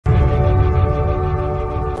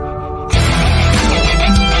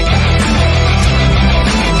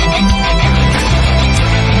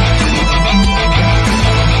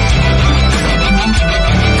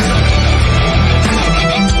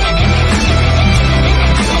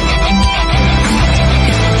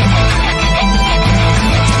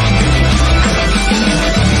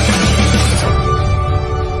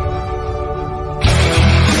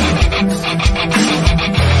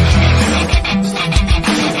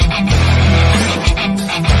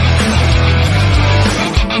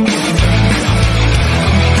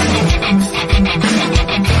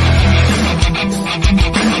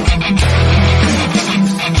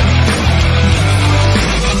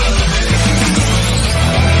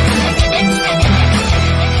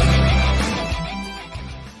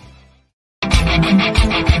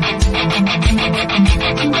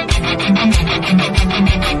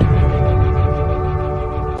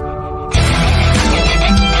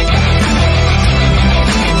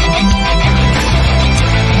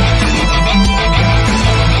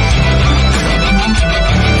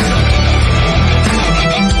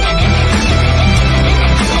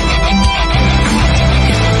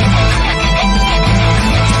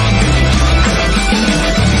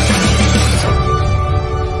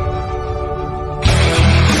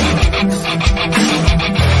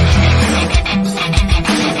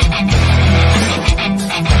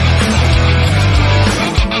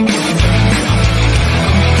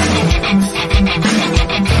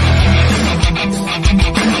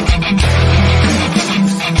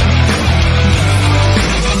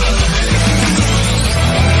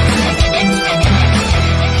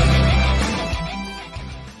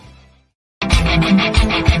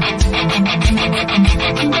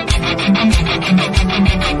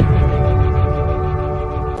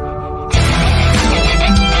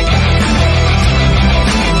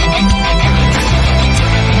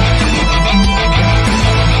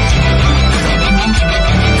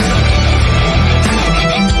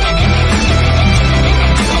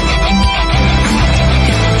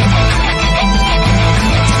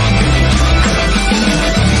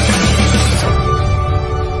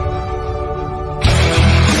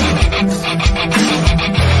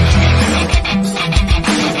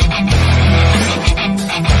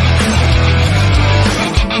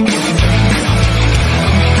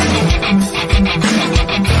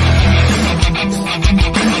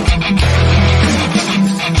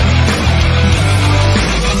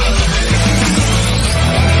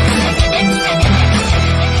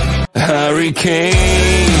king,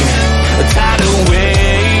 a tidal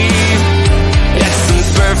wave.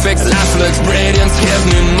 Essence perfect, life looks brilliant, give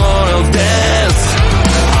me more of this.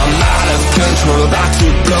 I'm out of control, about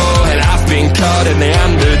to blow, and I've been caught in the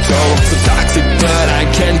undertow. So toxic, but I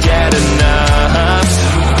can't get enough.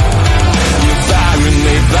 You're burying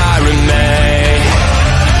me, burying me.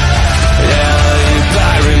 Yeah, you're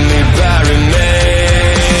burying me, burying me.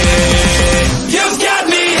 You've got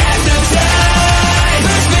me hypnotized,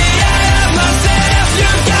 push me out of myself.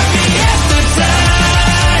 You've got me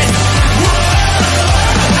hypnotized. Whoa,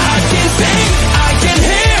 I can think, I can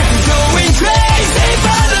hear, going crazy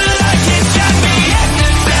for the light. It's got me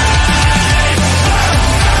hypnotized.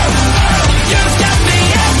 You've got me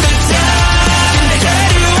hypnotized.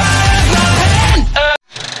 Get you out of my hand.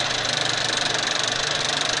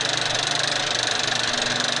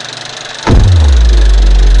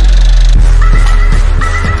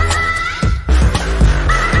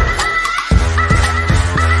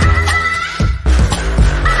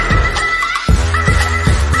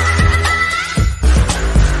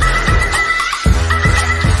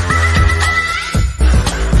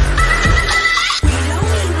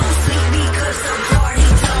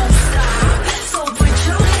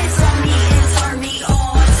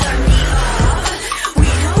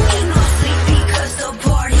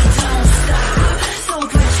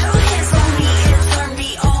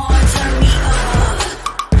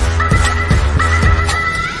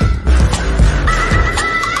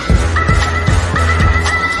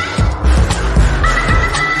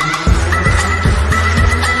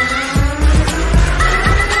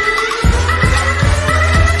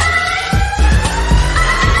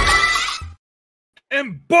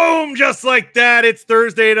 And boom, just like that, it's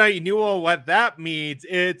Thursday night. You know what that means.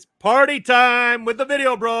 It's party time with the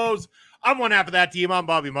Video Bros. I'm one half of that team. I'm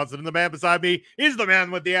Bobby Munson, and the man beside me, he's the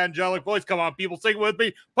man with the angelic voice. Come on, people, sing with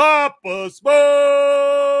me. Papa Smokes!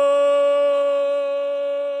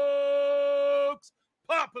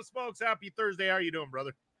 Papa Smokes, happy Thursday. How are you doing,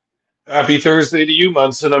 brother? Happy Thursday to you,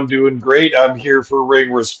 Munson. I'm doing great. I'm here for Ring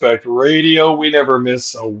Respect Radio. We never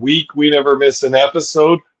miss a week. We never miss an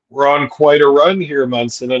episode. We're on quite a run here,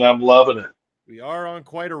 Munson, and I'm loving it. We are on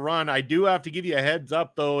quite a run. I do have to give you a heads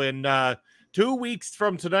up, though. In 2 weeks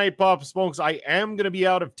from tonight, Papa Smokes, I am going to be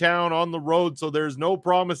out of town on the road, so there's no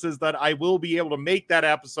promises that I will be able to make that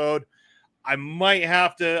episode. I might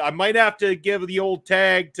have to give the old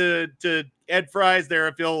tag to Ed Fries there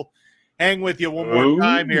if he'll hang with you one more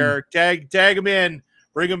time here. Tag him in,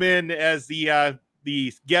 bring him in as the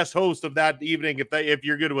guest host of that evening if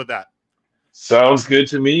you're good with that. Sounds good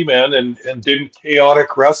to me, man. And didn't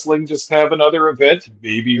Chaotic Wrestling just have another event?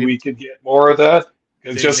 Maybe we could get more of that.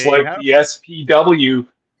 Because just like the SPW,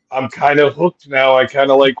 I'm kind of hooked now. I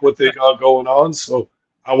kind of like what they got going on, so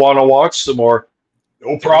I want to watch some more.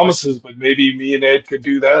 No promises, but maybe me and Ed could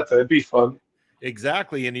do that. That'd be fun.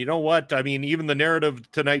 Exactly. And you know what? I mean, even the narrative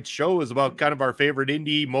of tonight's show is about kind of our favorite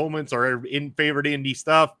indie moments or favorite indie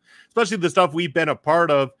stuff, especially the stuff we've been a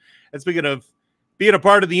part of. And speaking of being a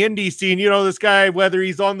part of the indie scene, you know, this guy, whether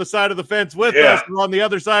he's on the side of the fence with us or on the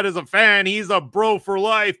other side as a fan, he's a bro for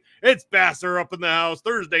life. It's Basser up in the house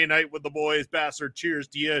Thursday night with the boys. Basser, cheers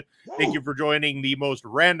to you. Thank you for joining the most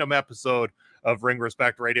random episode of Ring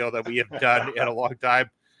Respect Radio that we have done in a long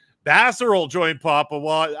time. Basser will join Papa.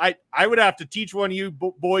 Well, I would have to teach one of you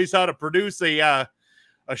boys how to produce a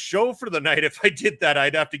show for the night. If I did that,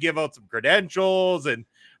 I'd have to give out some credentials and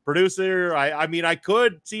producer. I mean, I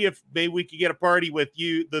could see if maybe we could get a party with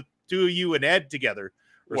you, the two of you and Ed together.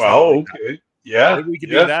 Well, okay. Yeah. Maybe we could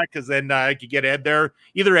do that because then I could get Ed there.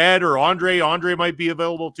 Either Ed or Andre. Andre might be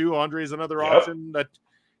available too. Andre is another option that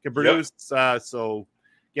can produce. So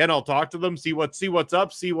again, I'll talk to them, see what's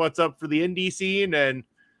up for the indie scene, and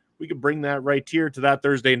we can bring that right here to that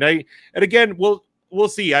Thursday night. And again, we'll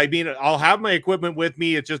see. I mean, I'll have my equipment with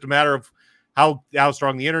me. It's just a matter of how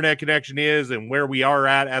strong the internet connection is and where we are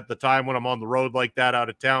at the time when I'm on the road like that out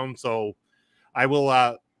of town. So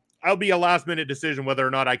I'll be a last minute decision whether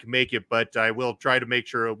or not I can make it, but I will try to make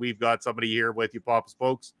sure we've got somebody here with you, Papa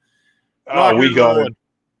Spokes. We got it.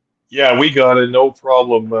 Yeah, we got it. No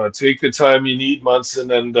problem. Take the time you need,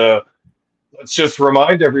 Munson. And let's just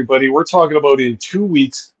remind everybody, we're talking about in 2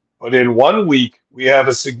 weeks, but in 1 week, we have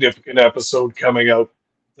a significant episode coming out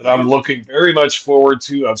that I'm looking very much forward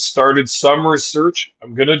to. I've started some research.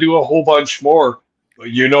 I'm going to do a whole bunch more,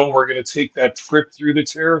 but you know we're going to take that trip through the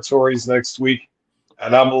territories next week,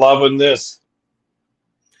 and I'm loving this.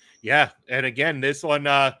 Yeah, and again, this one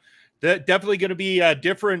definitely going to be a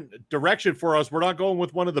different direction for us. We're not going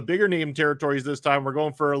with one of the bigger name territories this time. We're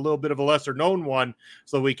going for a little bit of a lesser known one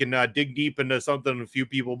so we can dig deep into something a few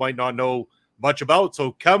people might not know much about.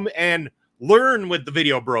 So come and learn with the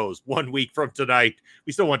Video Bros 1 week from tonight.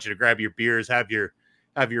 We still want you to grab your beers, have your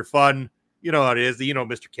fun. You know how it is. You know,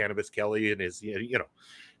 Mr. Cannabis Kelly and his,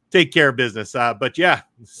 take care of business. But yeah,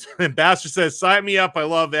 Ambassador says, sign me up. I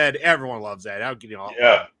love Ed. Everyone loves Ed. How can you all?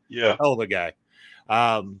 Yeah. Hell of a guy.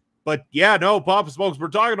 But yeah, no, Papa Smokes, we're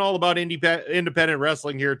talking all about independent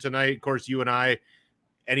wrestling here tonight. Of course, you and I,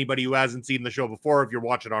 anybody who hasn't seen the show before, if you're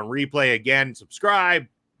watching on replay, again, subscribe,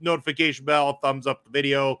 notification bell, thumbs up the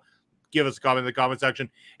video, give us a comment in the comment section.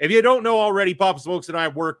 If you don't know already, Papa Smokes and I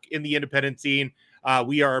work in the independent scene.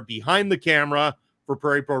 We are behind the camera for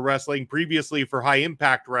Prairie Pro Wrestling, previously for High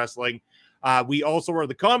Impact Wrestling. We also are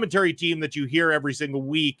the commentary team that you hear every single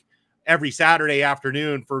week, every Saturday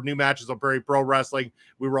afternoon for new matches on Prairie Pro Wrestling.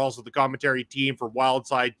 We were also the commentary team for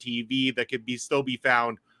Wildside TV that can still be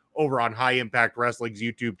found over on High Impact Wrestling's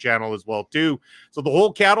YouTube channel as well too. So the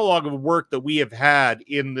whole catalog of work that we have had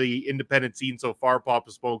in the independent scene so far,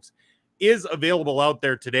 Papa Smokes, is available out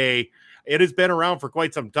there today. It has been around for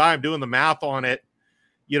quite some time. Doing the math on it,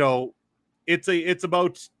 it's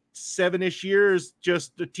about 7-ish years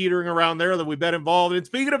just teetering around there that we've been involved. And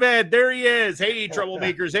speaking of Ed, there he is. Hey,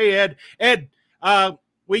 troublemakers. Hey, Ed. Ed,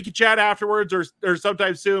 we can chat afterwards or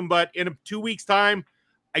sometime soon, but in 2 weeks' time,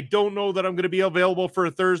 I don't know that I'm going to be available for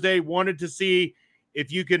a Thursday. Wanted to see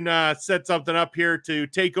if you can set something up here to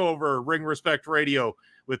take over Ring Respect Radio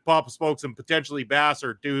with Papa Smokes and potentially Bass,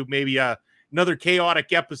 or do maybe another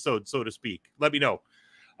chaotic episode, so to speak. Let me know.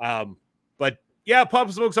 But yeah,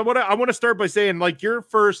 Papa Smokes, I want to start by saying, like, your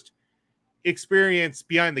first experience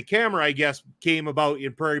behind the camera, I guess, came about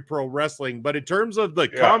in Prairie Pro Wrestling. But in terms of the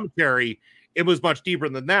commentary, it was much deeper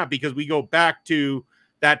than that, because we go back to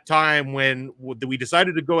that time when we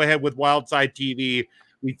decided to go ahead with Wildside TV.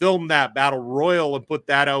 We filmed that Battle Royal and put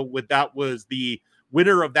that out that was the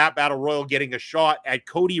winner of that Battle Royal getting a shot at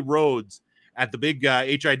Cody Rhodes at the big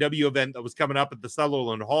HIW event that was coming up at the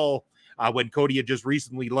Sutherland Hall. When Cody had just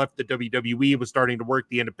recently left the WWE, was starting to work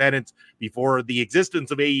the independents before the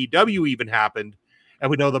existence of AEW even happened.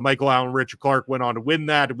 And we know that Michael Allen, Richard Clark went on to win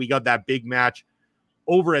that, and we got that big match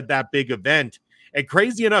over at that big event. And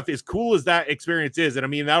crazy enough, as cool as that experience is, and I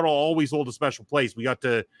mean, that'll always hold a special place.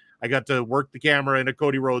 I got to work the camera in a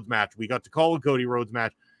Cody Rhodes match. We got to call a Cody Rhodes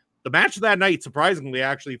match. The match of that night, surprisingly,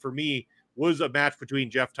 actually, for me, was a match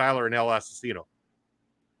between Jeff Tyler and El Assassino.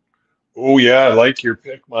 Oh, yeah, I like your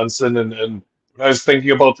pick, Munson. And when I was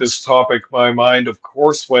thinking about this topic, my mind, of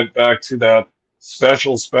course, went back to that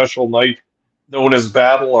special night known as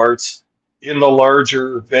Battle Arts in the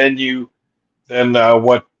larger venue than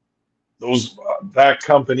what that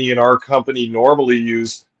company and our company normally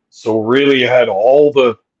use. So really had all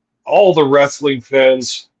the wrestling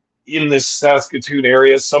fans in this Saskatoon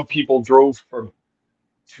area. Some people drove from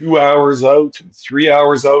 2 hours out, 3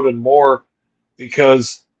 hours out and more,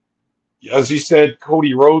 because, as you said,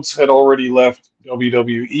 Cody Rhodes had already left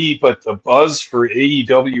WWE, but the buzz for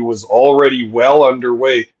AEW was already well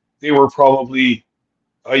underway. They were probably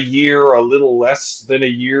a little less than a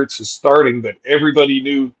year to starting, but everybody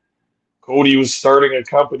knew Cody was starting a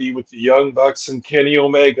company with the Young Bucks and Kenny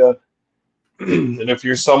Omega. And if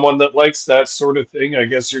you're someone that likes that sort of thing, I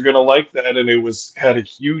guess you're going to like that. And it had a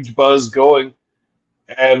huge buzz going.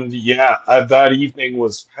 And yeah, that evening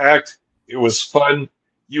was packed. It was fun.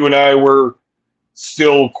 You and I were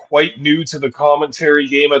still quite new to the commentary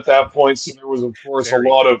game at that point. So there was, of course, a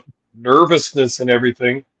lot of nervousness and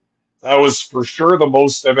everything. That was for sure the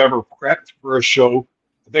most I've ever prepped for a show.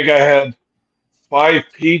 I think I had 5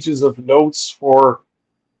 pages of notes for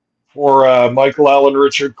Michael Allen,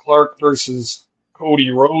 Richard Clark versus Cody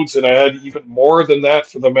Rhodes, and I had even more than that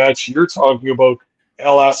for the match you're talking about,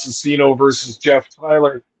 El Assassino versus Jeff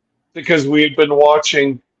Tyler, because we had been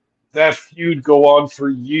watching that feud go on for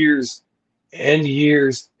years and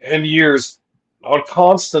years and years, not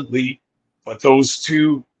constantly, but those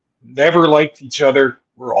two never liked each other,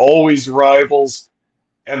 were always rivals,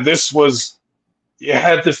 and you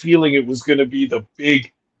had the feeling it was going to be the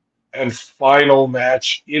big and final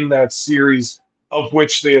match in that series, of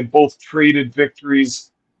which they had both traded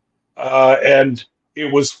victories. And it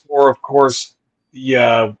was for, of course,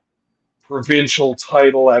 the provincial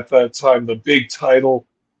title at that time, the big title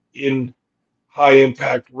in High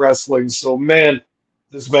Impact Wrestling. So, man,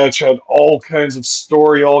 this match had all kinds of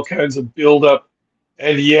story, all kinds of build-up.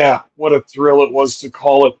 And yeah, what a thrill it was to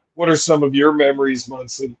call it. What are some of your memories,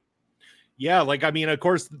 Munson? Yeah, like, I mean, of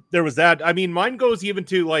course, there was that. I mean, mine goes even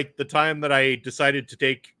to, like, the time that I decided to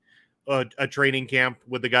take a training camp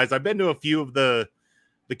with the guys. I've been to a few of the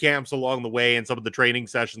camps along the way and some of the training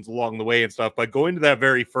sessions along the way and stuff, but going to that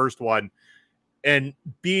very first one, And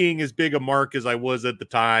being as big a mark as I was at the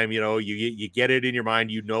time, you get it in your mind,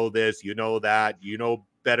 this, that,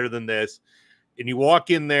 better than this. And you walk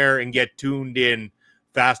in there and get tuned in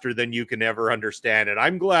faster than you can ever understand. And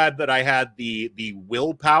I'm glad that I had the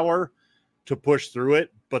willpower to push through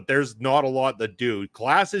it, but there's not a lot that do.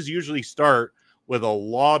 Classes usually start with a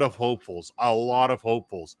lot of hopefuls,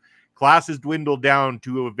 Classes dwindle down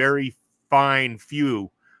to a very fine few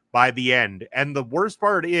by the end. And the worst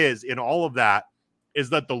part is in all of that is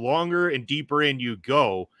that the longer and deeper in you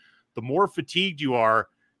go, the more fatigued you are,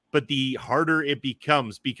 but the harder it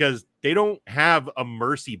becomes, because they don't have a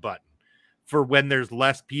mercy button for when there's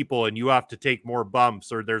less people and you have to take more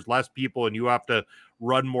bumps, or there's less people and you have to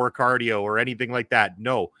run more cardio or anything like that.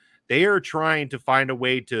 No, they are trying to find a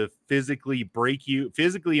way to physically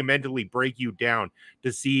and mentally break you down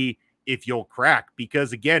to see if you'll crack.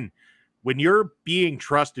 Because again, when you're being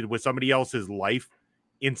trusted with somebody else's life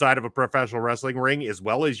inside of a professional wrestling ring as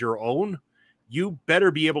well as your own, you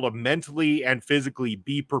better be able to mentally and physically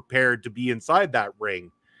be prepared to be inside that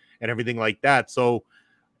ring and everything like that. So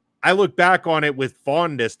I look back on it with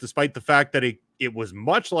fondness, despite the fact that it was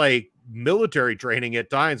much like military training at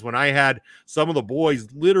times, when I had some of the boys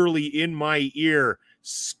literally in my ear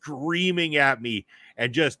screaming at me,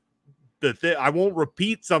 and just I won't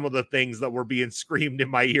repeat some of the things that were being screamed in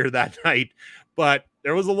my ear that night, but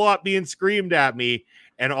there was a lot being screamed at me.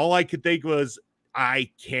 And all I could think was,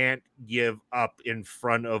 I can't give up in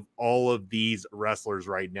front of all of these wrestlers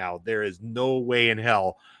right now. There is no way in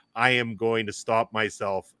hell I am going to stop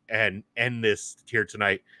myself and end this here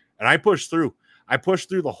tonight. And I pushed through. I pushed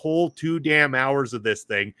through the whole 2 damn hours of this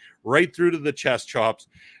thing, right through to the chest chops.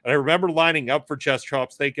 And I remember lining up for chest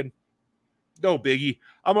chops thinking, no biggie,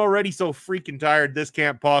 I'm already so freaking tired, this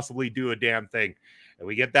can't possibly do a damn thing. And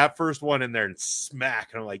we get that first one in there and smack.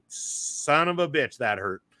 And I'm like, son of a bitch, that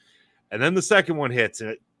hurt. And then the second one hits,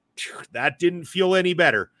 and that didn't feel any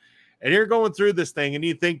better. And you're going through this thing, and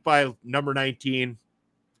you think by number 19,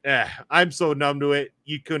 I'm so numb to it,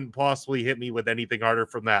 you couldn't possibly hit me with anything harder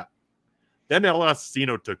from that. Then El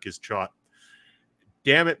Asesino took his shot.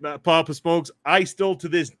 Damn it, Papa Smokes, I still to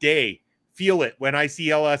this day feel it when I see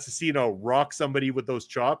El Asesino rock somebody with those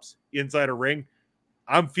chops inside a ring.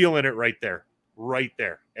 I'm feeling it right there,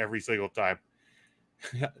 every single time.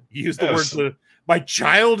 Use the words, my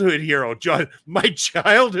childhood hero, John, my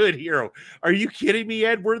childhood hero. Are you kidding me,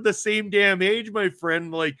 Ed? We're the same damn age, my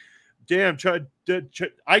friend. Like, damn,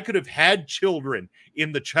 I could have had children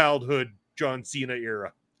in the childhood John Cena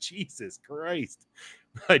era. Jesus Christ.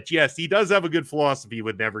 But yes, he does have a good philosophy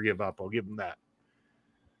with never give up. I'll give him that.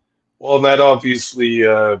 Well, that obviously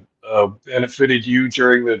benefited you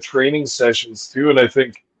during the training sessions too. And I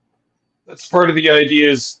think that's part of the idea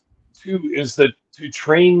is that to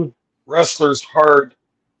train wrestlers hard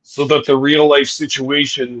so that the real life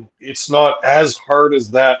situation, it's not as hard as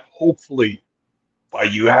that, hopefully,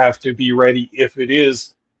 but you have to be ready if it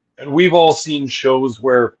is. And we've all seen shows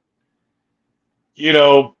where,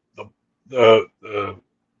 the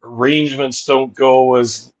arrangements don't go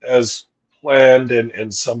as planned,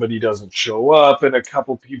 and somebody doesn't show up, and a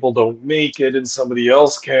couple people don't make it, and somebody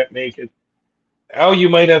else can't make it. Now you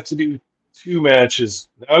might have to do 2 matches.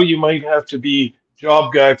 Now you might have to be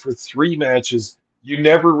job guy for 3 matches. You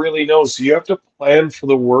never really know. So you have to plan for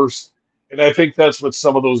the worst. And I think that's what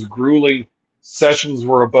some of those grueling sessions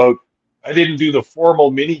were about. I didn't do the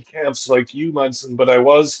formal mini camps like you, Munson, but I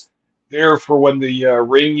was there for when the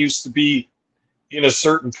ring used to be in a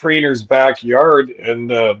certain trainer's backyard, and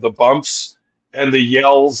the bumps and the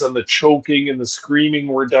yells and the choking and the screaming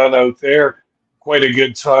were done out there. Quite a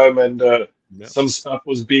good time, and some stuff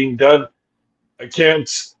was being done. I can't,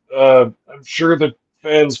 I'm sure that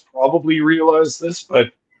fans probably realize this,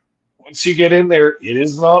 but once you get in there, it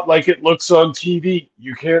is not like it looks on TV.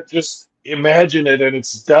 You can't just imagine it and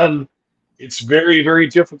it's done. It's very, very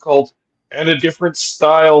difficult, and a different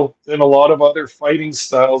style than a lot of other fighting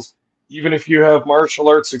styles. Even if you have martial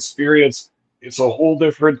arts experience, it's a whole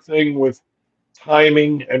different thing with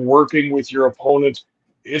timing and working with your opponent.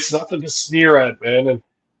 It's nothing to sneer at, man. And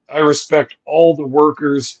I respect all the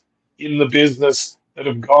workers in the business that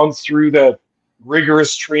have gone through that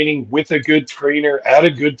rigorous training with a good trainer at a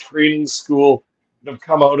good training school and have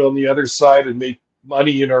come out on the other side and make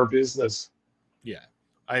money in our business. Yeah,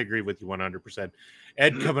 I agree with you 100%.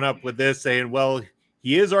 Ed coming up with this saying, well,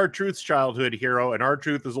 he is R-Truth's childhood hero, and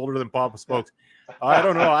R-Truth is older than Papa Smokes. I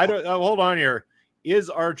don't know. Hold on here. Is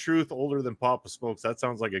R-Truth older than Papa Smokes? That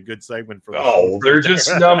sounds like a good segment for. Oh, they're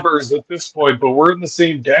just numbers at this point, but we're in the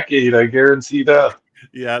same decade. I guarantee that.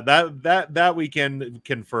 Yeah, that we can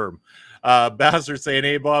confirm. Basser saying,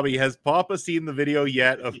 "Hey Bobby, has Papa seen the video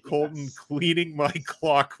yet of Colton cleaning my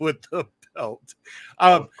clock with the belt?"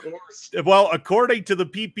 Of course. Well, according to the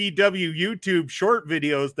PPW YouTube short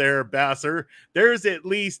videos, there, Basser, there's at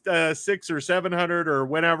least 600 or 700, or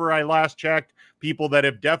whenever I last checked, people that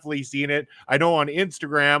have definitely seen it. I know on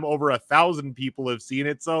Instagram over 1,000 people have seen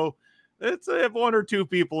it, so it's if one or two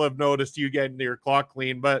people have noticed you getting your clock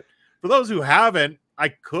clean. But for those who haven't, I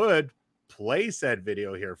could play said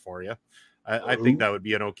video here for you. I think that would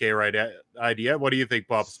be an okay idea. What do you think,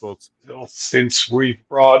 Papa Smokes? Well, since we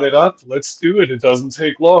brought it up, let's do it. It doesn't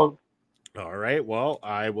take long. All right. Well,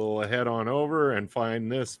 I will head on over and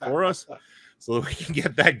find this for us so that we can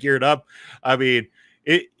get that geared up. I mean,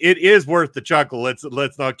 it is worth the chuckle.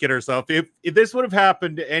 Let's not kid ourselves. If this would have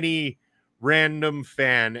happened to any random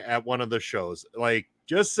fan at one of the shows, like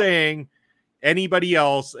just saying anybody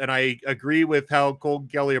else, and I agree with how Colton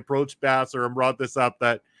Kelly approached Basser and brought this up,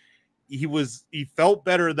 that he felt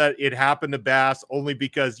better that it happened to Bass only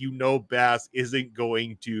because Bass isn't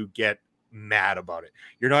going to get mad about it.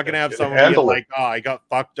 You're not going to have someone be like, "Oh, I got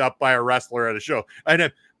fucked up by a wrestler at a show." And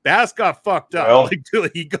if Bass got fucked up, well,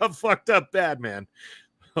 like, he got fucked up bad, man.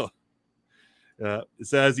 It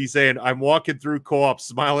says he's saying, "I'm walking through co-op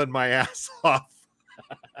smiling my ass off."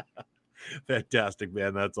 Fantastic,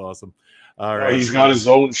 man. That's awesome. All right. He's got his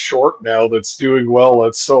own short now that's doing well.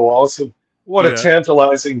 That's so awesome. What a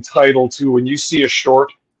tantalizing title, too. When you see a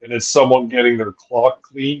short and it's someone getting their clock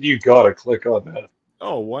cleaned, you got to click on that.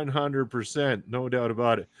 Oh, 100%. No doubt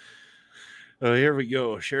about it. Here we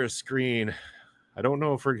go. Share a screen. I don't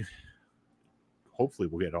know if we're... Hopefully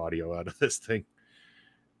we'll get audio out of this thing.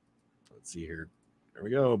 Let's see here. There we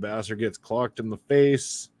go. Basser gets clocked in the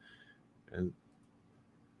face. And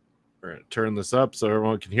we're going to turn this up so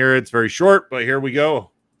everyone can hear it. It's very short, but here we go.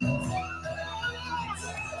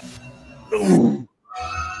 Ooh.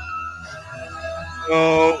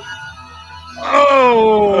 Oh.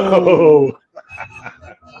 Oh.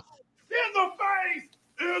 In the face!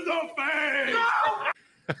 In the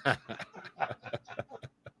face!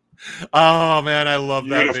 Oh, man, I love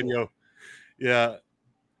that video. Yeah.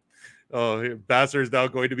 Oh, Basser is now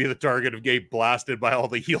going to be the target of getting blasted by all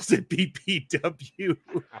the heels at PPW.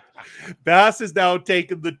 Bass has now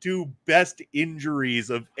taken the two best injuries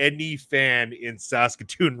of any fan in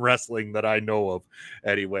Saskatoon wrestling that I know of.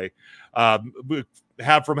 Anyway,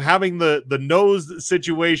 from having the nose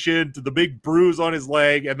situation to the big bruise on his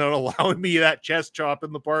leg, and then allowing me that chest chop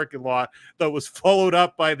in the parking lot that was followed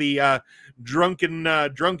up by the drunken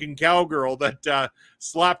cowgirl that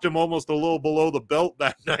slapped him almost a little below the belt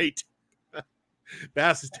that night.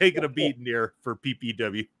 Bass is taking a beating here for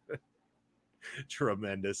PPW.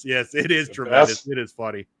 Tremendous. Yes, it is tremendous. It is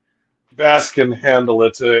funny. Bass can handle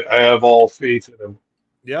it. I have all faith in him.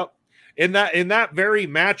 Yep. In that very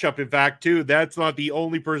matchup, in fact, too, that's not the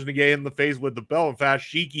only person to get in the face with the belt. In fact,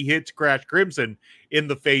 Sheiky hits Crash Crimson in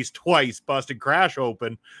the face twice, busted Crash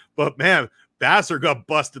open. But man, Basser got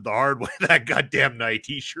busted the hard way that goddamn night.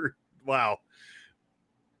 Wow.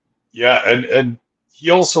 Yeah, and he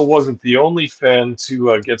also wasn't the only fan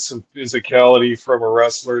to get some physicality from a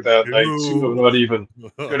wrestler that night, too. I'm not even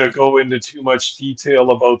going to go into too much detail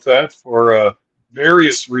about that for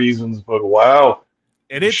various reasons, but wow.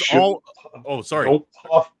 And it's all... Oh, sorry.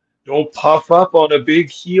 Don't puff up on a big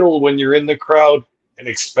heel when you're in the crowd and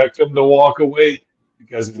expect him to walk away,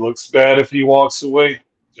 because it looks bad if he walks away.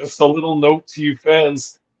 Just a little note to you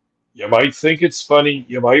fans. You might think it's funny.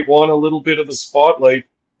 You might want a little bit of the spotlight,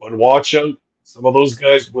 but watch out. Some of those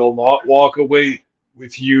guys will not walk away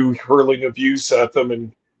with you hurling abuse at them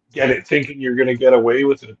and thinking you're going to get away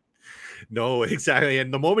with it. No, exactly.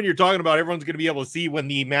 And the moment you're talking about, everyone's going to be able to see when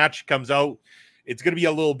the match comes out. It's going to be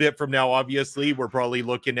a little bit from now, obviously. We're probably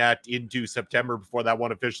looking at into September before that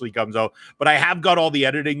one officially comes out. But I have got all the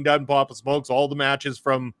editing done, Papa Smokes. All the matches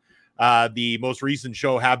from the most recent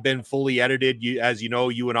show have been fully edited. As you know,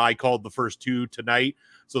 you and I called the first two tonight.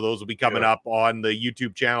 So those will be coming up on the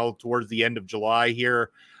YouTube channel towards the end of July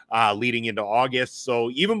here, leading into August. So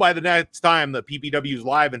even by the next time that PPW is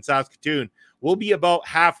live in Saskatoon, we'll be about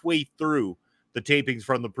halfway through the tapings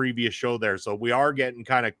from the previous show there. So we are getting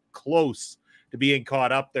kind of close to being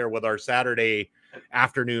caught up there with our Saturday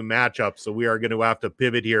afternoon matchup. So we are going to have to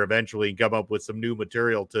pivot here eventually and come up with some new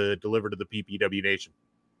material to deliver to the PPW Nation.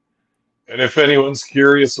 And if anyone's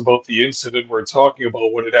curious about the incident we're talking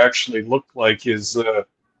about, what it actually looked like is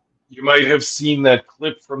you might have seen that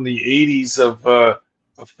clip from the 80s of a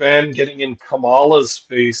fan getting in Kamala's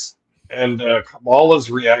face, and Kamala's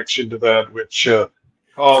reaction to that, which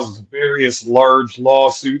caused various large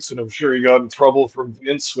lawsuits, and I'm sure he got in trouble from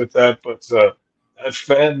Vince with that, but that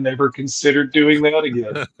fan never considered doing that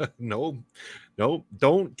again. No,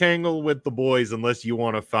 don't tangle with the boys unless you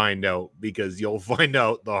want to find out, because you'll find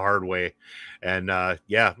out the hard way. And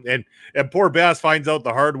yeah, and poor Bass finds out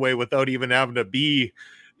the hard way without even having to be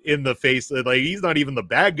in the face. Like, he's not even the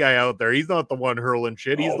bad guy out there. He's not the one hurling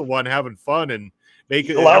shit. He's the one having fun and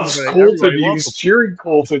making. He loves Colton. He was cheering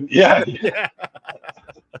Colton. Yeah. Yeah.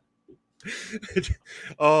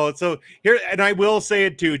 Oh, so here, and I will say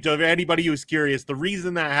it too, to anybody who's curious, the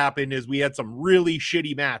reason that happened is we had some really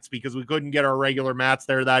shitty mats because we couldn't get our regular mats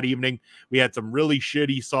there that evening. We had some really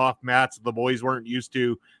shitty soft mats the boys weren't used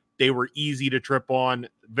to. They were easy to trip on,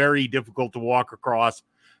 very difficult to walk across.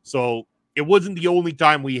 So it wasn't the only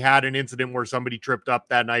time we had an incident where somebody tripped up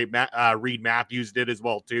that night. Reed Matthews did as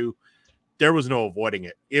well too. There was no avoiding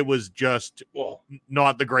it. It was just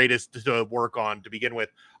not the greatest to work on to begin with.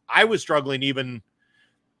 I was struggling even,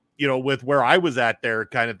 with where I was at there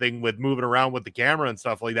kind of thing, with moving around with the camera and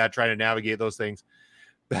stuff like that, trying to navigate those things.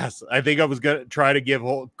 I think I was going to try to give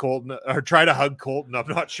Colton, or try to hug Colton. I'm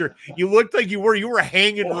not sure. You looked like you were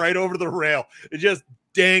hanging right over the rail, just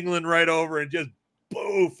dangling right over, and just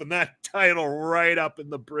boof, and that title right up in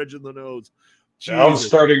the bridge of the nose. Now I'm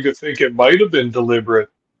starting to think it might have been deliberate.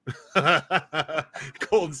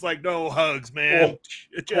 Colton's like, no hugs, man.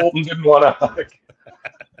 Colton didn't want to hug.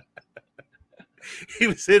 He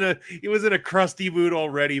was in a crusty mood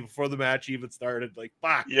already before the match even started. Like,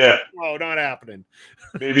 fuck. Yeah. Oh, not happening.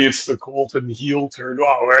 Maybe it's the Colton heel turn.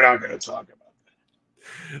 Oh, we're not going to talk about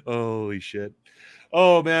that. Holy shit.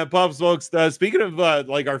 Oh, man. Pop Smokes. Speaking of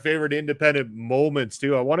like our favorite independent moments,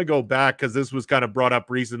 too, I want to go back because this was kind of brought up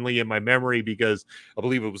recently in my memory, because I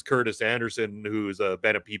believe it was Curtis Anderson, who's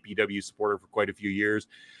been a PPW supporter for quite a few years,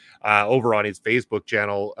 over on his Facebook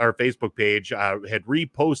channel, our Facebook page, had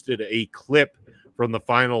reposted a clip from the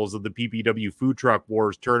finals of the PPW Food Truck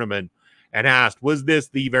Wars tournament and asked, was this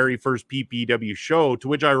the very first PPW show? To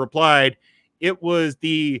which I replied, it was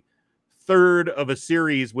the third of a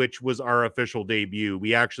series, which was our official debut.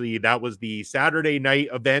 That was the Saturday night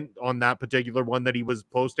event on that particular one that he was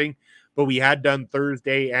posting, but we had done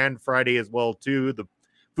Thursday and Friday as well too. The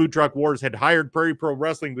Food Truck Wars had hired Prairie Pro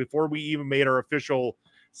Wrestling before we even made our official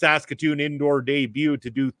Saskatoon indoor debut to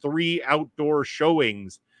do 3 outdoor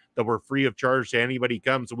showings that were free of charge to anybody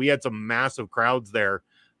come. So we had some massive crowds there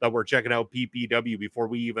that were checking out PPW before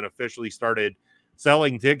we even officially started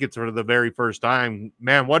selling tickets for the very first time.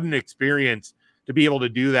 Man, what an experience to be able to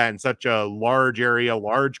do that in such a large area,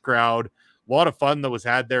 large crowd. A lot of fun that was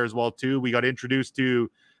had there as well too. We got introduced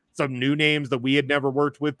to some new names that we had never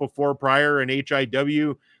worked with before prior in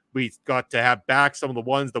HIW. We got to have back some of the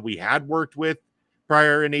ones that we had worked with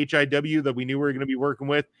prior in HIW that we knew we were going to be working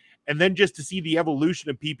with. And then just to see the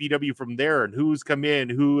evolution of PPW from there, and who's come in,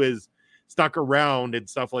 who is stuck around and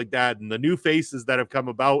stuff like that, and the new faces that have come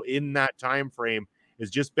about in that time frame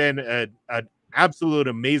has just been an absolute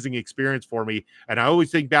amazing experience for me. And I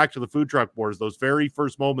always think back to the Food Truck Wars, those very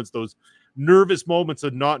first moments, those nervous moments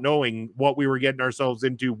of not knowing what we were getting ourselves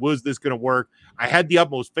into. Was this going to work? I had the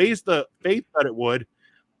utmost faith that it would,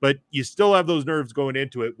 but you still have those nerves going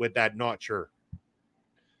into it with that not sure.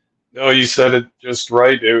 No, you said it just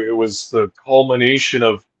right. It was the culmination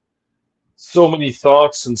of so many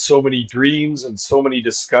thoughts and so many dreams and so many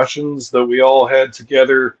discussions that we all had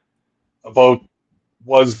together about,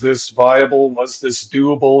 was this viable? Was this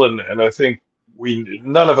doable? And I think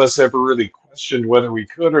none of us ever really questioned whether we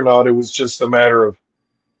could or not. It was just a matter of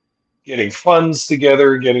getting funds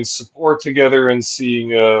together, getting support together, and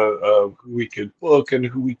seeing who we could book and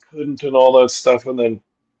who we couldn't and all that stuff. And then,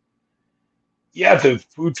 yeah, the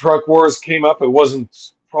Food Truck Wars came up. It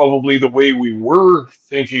wasn't probably the way we were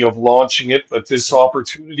thinking of launching it, but this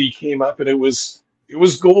opportunity came up, and it was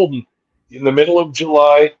golden in the middle of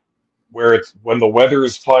July, when the weather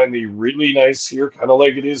is finally really nice here, kind of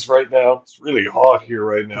like it is right now. It's really hot here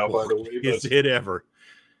right now, by the way. Is it ever?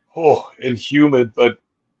 Oh, and humid, but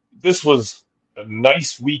this was a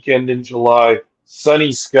nice weekend in July,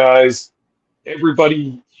 sunny skies.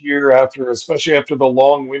 Everybody here, especially after the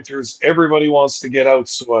long winters, everybody wants to get out.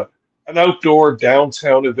 So an outdoor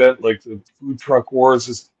downtown event like the Food Truck Wars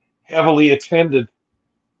is heavily attended.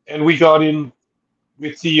 And we got in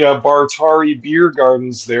with the Bartari Beer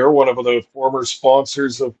Gardens there, one of the former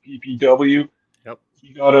sponsors of PPW. Yep.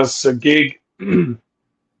 He got us a gig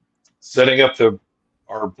setting up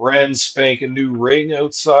our brand spanking new ring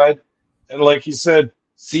outside. And like you said,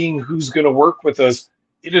 seeing who's going to work with us.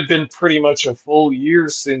 It had been pretty much a full year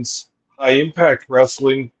since High Impact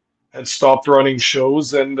Wrestling had stopped running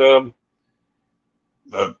shows, and the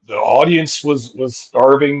audience was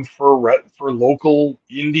starving for local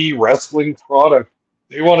indie wrestling product.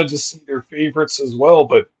 they wanted to see their favorites as well.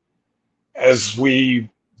 But as we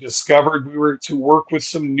discovered, we were to work with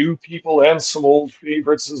some new people and some old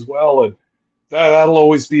favorites as well. And that'll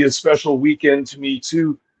always be a special weekend to me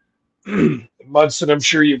too. Munson, I'm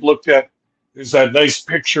sure you've looked at. There's that nice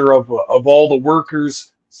picture of all the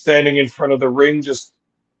workers standing in front of the ring, just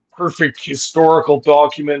perfect historical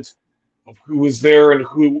document of who was there and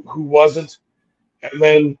who wasn't. And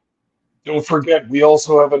then don't forget, we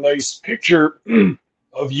also have a nice picture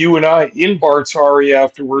of you and I in Bartari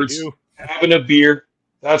afterwards, having a beer.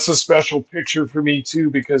 That's a special picture for me too,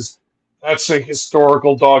 because that's a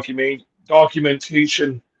historical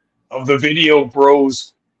documentation of the Video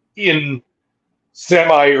Bros in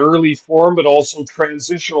semi-early form, but also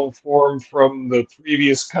transitional form from the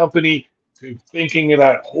previous company to thinking of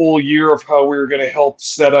that whole year of how we were going to help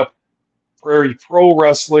set up Prairie Pro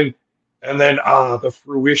Wrestling, and then the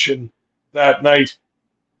fruition that night,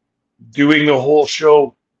 doing the whole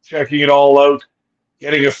show, checking it all out,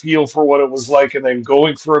 getting a feel for what it was like, and then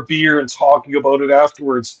going for a beer and talking about it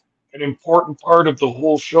afterwards. An important part of the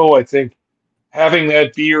whole show, I think, having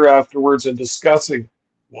that beer afterwards and discussing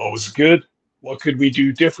what was good, what could we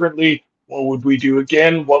do differently, what would we do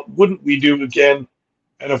again, what wouldn't we do again,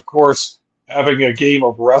 and of course, having a game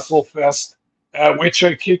of WrestleFest, at which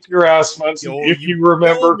I kicked your ass, Munson, if you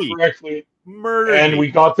remember correctly. And we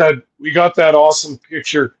got that awesome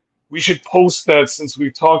picture. We should post that since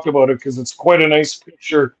we've talked about it, because it's quite a nice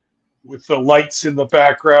picture with the lights in the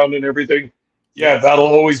background and everything. Yeah, that'll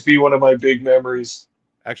always be one of my big memories.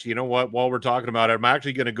 Actually, you know what? While we're talking about it, I'm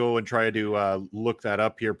actually going to go and try to look that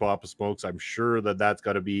up here, Papa Smokes. I'm sure that's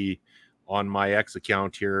got to be on my X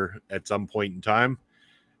account here at some point in time.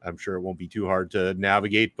 I'm sure it won't be too hard to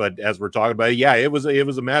navigate, but as we're talking about it, yeah, it was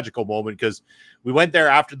a magical moment because we went there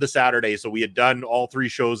after the Saturday. So we had done all 3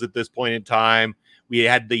 shows at this point in time. We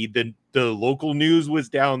had the local news was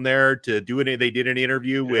down there to do it. They did an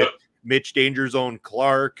interview with Mitch Danger Zone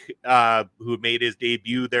Clark, who made his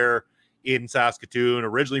debut there in Saskatoon,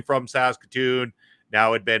 originally from Saskatoon.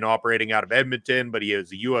 Now had been operating out of Edmonton, but he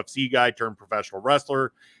is a UFC guy turned professional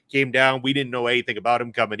wrestler. Came down. We didn't know anything about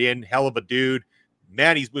him coming in. Hell of a dude.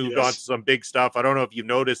 Man, he's moved on to some big stuff. I don't know if you've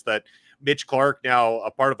noticed that Mitch Clark now a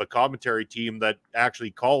part of a commentary team that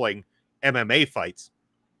actually calling MMA fights.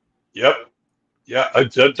 Yep. Yeah,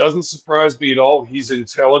 it doesn't surprise me at all. He's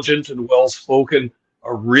intelligent and well-spoken,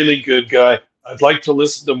 a really good guy. I'd like to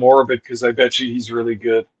listen to more of it because I bet you he's really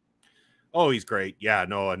good. Oh, he's great. Yeah,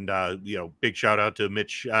 no, and big shout out to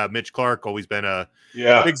Mitch Clark, always been a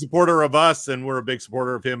big supporter of us, and we're a big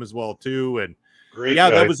supporter of him as well too. And great guy.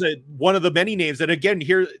 That was one of the many names. And again,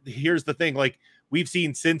 here's the thing: like we've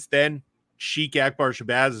seen since then, Sheik Akbar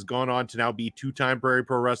Shabazz has gone on to now be 2-time Prairie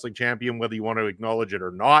Pro Wrestling champion, whether you want to acknowledge it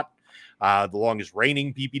or not. The longest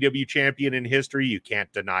reigning PPW champion in history. You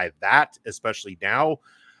can't deny that, especially now.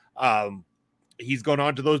 He's gone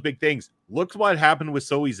on to those big things. Look what happened with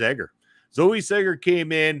Zoe Zeger. Zoe Zeger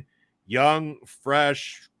came in young,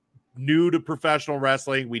 fresh, new to professional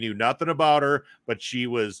wrestling. We knew nothing about her, but she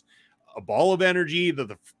was a ball of energy that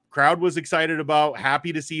the crowd was excited about,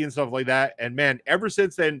 happy to see and stuff like that. And man, ever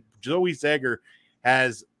since then, Zoe Zeger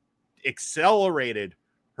has accelerated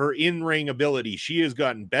her in-ring ability. She has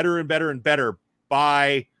gotten better and better and better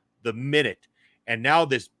by the minute. And now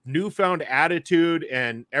this newfound attitude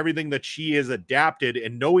and everything that she has adapted,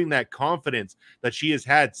 and knowing that confidence that she has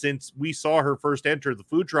had since we saw her first enter the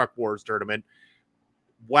Food Truck Wars tournament.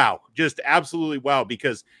 Wow. Just absolutely wow.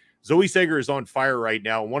 Because Zoe Zeger is on fire right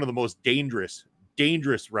now. One of the most dangerous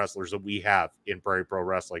wrestlers that we have in Prairie Pro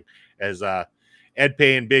Wrestling. As Ed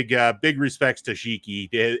paying big respects to Sheiky.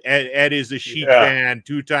 Ed is a Sheik fan,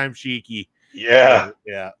 2-time Sheiky. Yeah.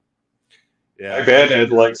 I bet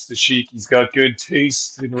Ed likes the Sheik. He's got good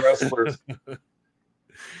taste in wrestlers.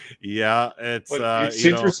 It's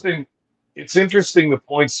interesting. It's interesting the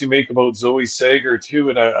points you make about Zoe Zeger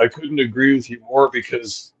too, and I couldn't agree with you more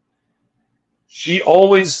because she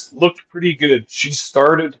always looked pretty good. She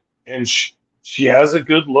started and she has a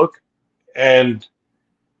good look, and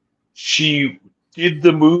she did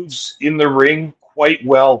the moves in the ring quite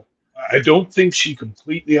well. I don't think she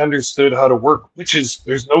completely understood how to work, which is,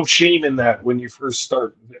 there's no shame in that when you first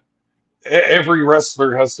start. Every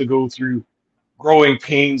wrestler has to go through growing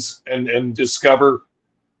pains and discover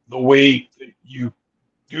the way that you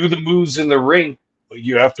do the moves in the ring, but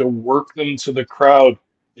you have to work them to the crowd.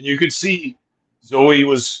 And you could see Zoe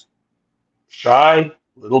was shy, a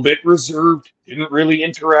little bit reserved, didn't really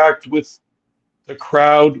interact with the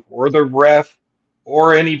crowd or the ref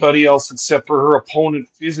or anybody else except for her opponent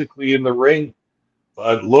physically in the ring.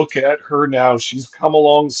 But look at her now. She's come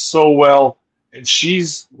along so well. and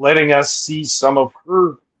she's letting us see some of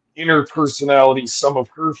her inner personality, some of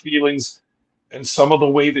her feelings, and some of the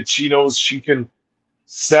way that she knows she can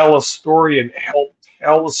sell a story and help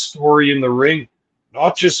tell a story in the ring,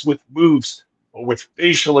 not just with moves, but with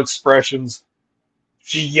facial expressions.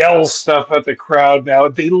 She yells stuff at the crowd now.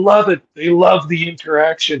 They love it. They love the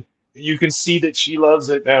interaction. You can see that she loves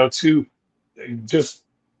it now too. Just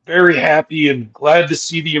very happy and glad to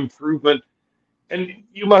see the improvement. And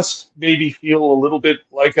you must maybe feel a little bit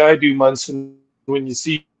like I do, Munson, when you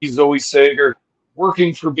see Zoe Sager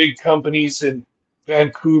working for big companies in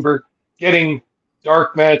Vancouver, getting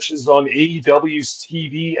dark matches on AEW's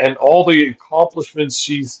TV, and all the accomplishments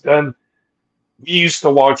she's done. We used to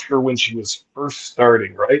watch her when she was first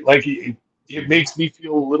starting, right? Like it makes me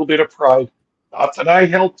feel a little bit of pride. Not that I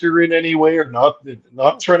helped her in any way, or not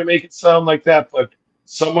trying to make it sound like that, but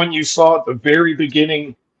someone you saw at the very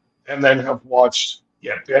beginning and then have watched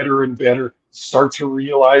get better and better, start to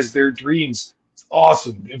realize their dreams. It's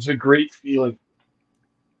awesome. It's a great feeling.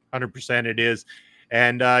 100% it is.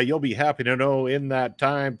 And you'll be happy to know in that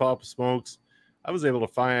time, Papa Smokes, I was able to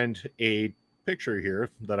find a picture here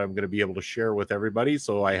that I'm going to be able to share with everybody.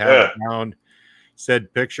 So I have found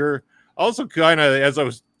said picture. Also, kind of as I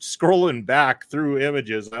was scrolling back through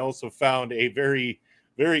images, I also found a very,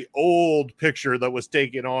 very old picture that was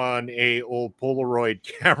taken on a old Polaroid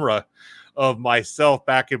camera of myself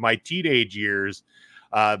back in my teenage years.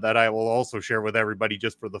 That I will also share with everybody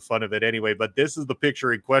just for the fun of it anyway. But this is the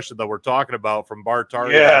picture in question that we're talking about from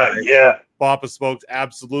Bartari. Yeah. Papa Smokes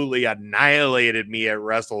absolutely annihilated me at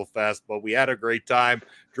WrestleFest, but we had a great time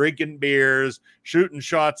drinking beers, shooting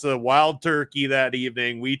shots of wild turkey that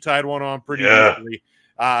evening. We tied one on pretty easily.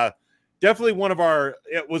 Definitely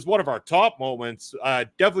it was one of our top moments.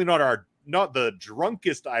 Definitely not the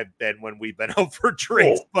drunkest I've been when we've been out for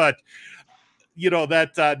drinks, but you know,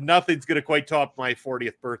 that nothing's going to quite top my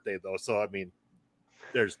 40th birthday, though. So, I mean,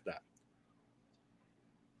 there's that.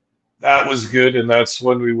 That was good. And that's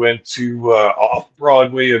when we went to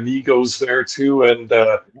Off-Broadway Amigos there, too. And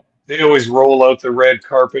they always roll out the red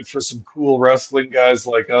carpet for some cool wrestling guys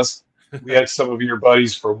like us. We had some of your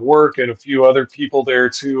buddies from work and a few other people there,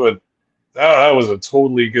 too. And that was a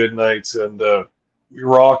totally good night. And we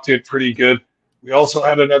rocked it pretty good. We also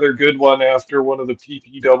had another good one after one of the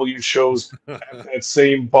PPW shows at that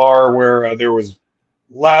same bar where there was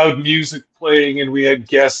loud music playing and we had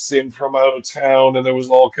guests in from out of town and there was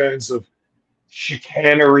all kinds of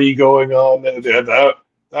chicanery going on. And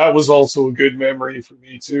that was also a good memory for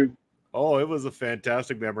me too. Oh, it was a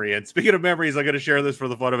fantastic memory. And speaking of memories, I'm going to share this for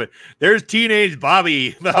the fun of it. There's teenage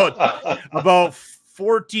Bobby, about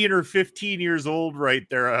 14 or 15 years old right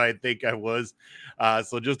there, I think I was.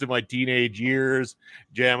 So just in my teenage years,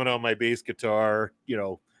 jamming on my bass guitar, you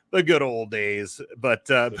know, the good old days. But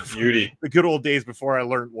beauty. The good old days before I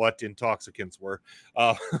learned what intoxicants were.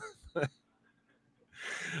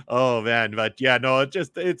 Oh man, but yeah, no,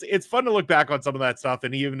 it's fun to look back on some of that stuff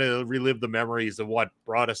and even to relive the memories of what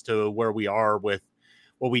brought us to where we are with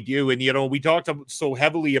what we do. And you know, we talked so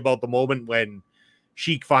heavily about the moment when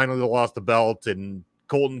Sheik finally lost the belt and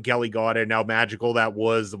Colton Kelly got it. Now Magical, that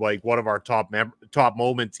was like one of our top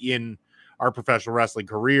moments in our professional wrestling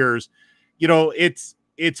careers. You know, it's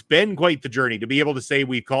been quite the journey to be able to say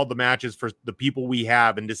we've called the matches for the people we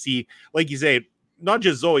have and to see, like you say, not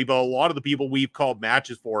just Zoe, but a lot of the people we've called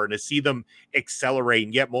matches for and to see them accelerate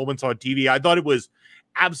and get moments on TV. I thought it was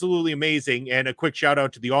absolutely amazing. And a quick shout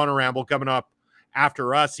out to the Honor Ramble coming up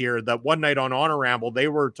after us here. That one night on Honor Ramble, they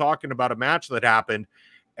were talking about a match that happened.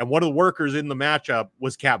 And one of the workers in the matchup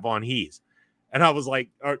was Kat Von Hees. And I was like,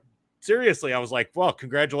 seriously, I was like, well,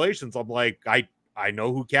 congratulations. I'm like, I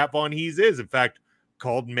know who Kat Von Hees is. In fact,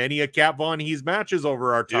 called many a Kat Von Hees matches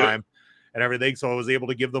over our time and everything. So I was able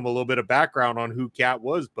to give them a little bit of background on who Kat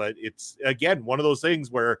was. But it's, again, one of those things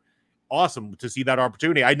where awesome to see that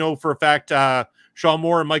opportunity. I know for a fact, Sean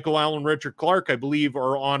Moore and Michael Allen, Richard Clark, I believe,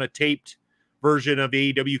 are on a taped version of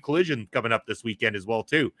AEW Collision coming up this weekend as well,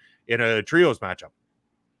 too, in a trios matchup.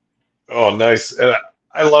 Oh, nice. And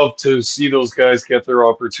I love to see those guys get their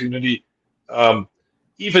opportunity.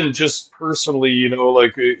 Even just personally, you know,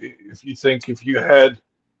 like if you had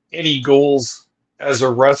any goals as a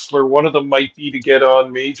wrestler, one of them might be to get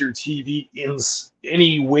on major TV in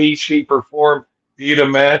any way, shape, or form, be it a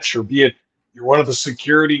match or be it you're one of the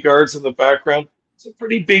security guards in the background. It's a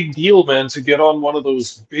pretty big deal, man, to get on one of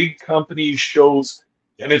those big company shows,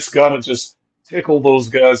 and it's got to just tickle those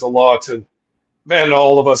guys a lot. And man,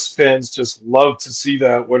 all of us fans just love to see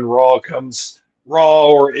that when Raw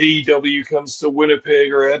or AEW comes to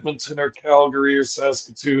Winnipeg or Edmonton or Calgary or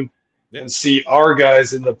Saskatoon and see our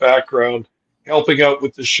guys in the background helping out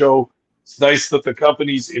with the show, It's nice that the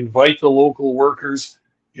companies invite the local workers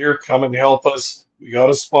here, come and help us. We got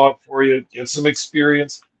a spot for you. Get some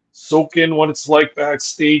experience. Soak in what it's like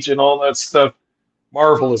backstage and all that stuff.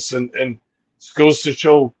 Marvelous. And it goes to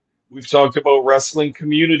show we've talked about wrestling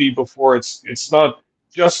community before. It's not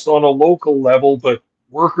just on a local level, but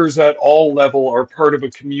workers at all level are part of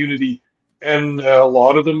a community, and a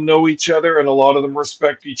lot of them know each other, and a lot of them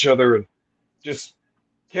respect each other, and just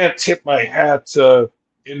can't tip my hat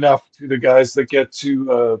enough to the guys that get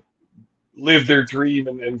to live their dream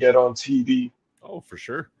and get on TV. Oh, for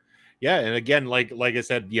sure. Yeah, and again, like I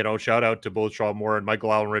said, you know, shout out to both Sean Moore and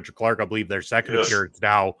Michael Allen, Richard Clark. I believe their second appearance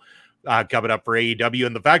now coming up for AEW,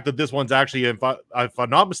 and the fact that this one's actually, if I'm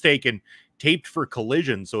not mistaken, taped for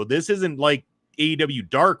Collision. So this isn't like AEW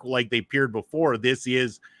Dark like they appeared before. This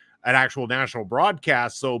is an actual national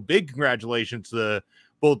broadcast. So big congratulations to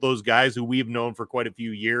both those guys who we've known for quite a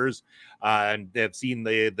few years, and have seen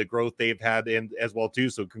the growth they've had in as well too.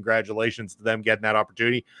 So congratulations to them getting that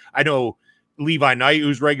opportunity. I know Levi Knight,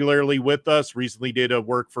 who's regularly with us, recently did a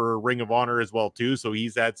work for Ring of Honor as well too. So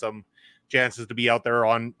he's had some chances to be out there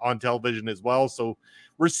on television as well. So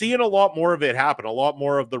we're seeing a lot more of it happen. A lot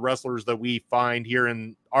more of the wrestlers that we find here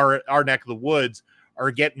in our neck of the woods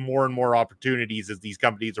are getting more and more opportunities as these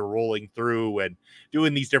companies are rolling through and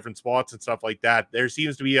doing these different spots and stuff like that. There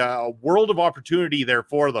seems to be a world of opportunity there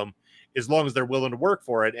for them as long as they're willing to work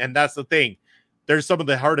for it. And that's the thing. There's some of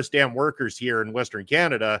the hardest damn workers here in Western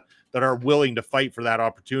Canada that are willing to fight for that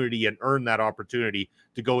opportunity and earn that opportunity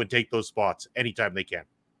to go and take those spots anytime they can.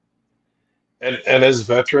 And as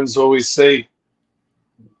veterans always say,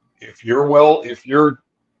 if you're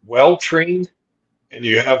well trained and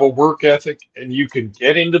you have a work ethic and you can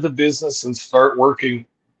get into the business and start working,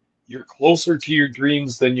 you're closer to your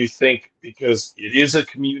dreams than you think, because it is a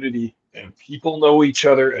community and people know each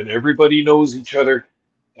other and everybody knows each other.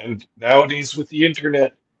 And nowadays with the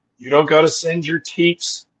internet, you don't got to send your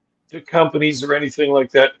tapes to companies or anything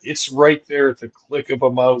like that. It's right there at the click of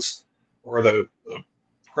a mouse or the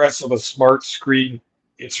press of a smart screen.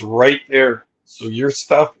 It's right there. So your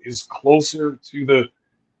stuff is closer to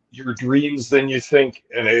your dreams than you think.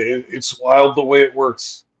 And it's wild the way it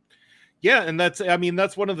works. Yeah, and that's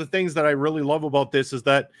one of the things that I really love about this is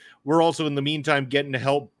that we're also in the meantime getting to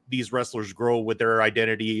help these wrestlers grow with their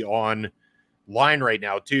identity on line right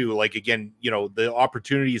now too. Like, again, you know, the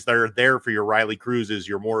opportunities that are there for your Riley Cruzes,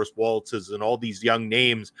 your Morris Waltzes, and all these young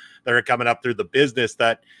names that are coming up through the business,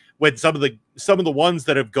 that when some of the ones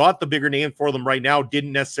that have got the bigger name for them right now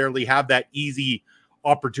didn't necessarily have that easy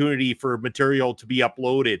opportunity for material to be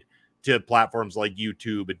uploaded to platforms like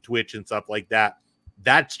YouTube and Twitch and stuff like that.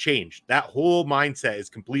 That's changed. That whole mindset is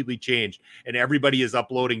completely changed, and everybody is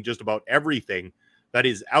uploading just about everything that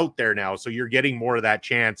is out there now. So you're getting more of that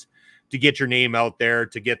chance to get your name out there,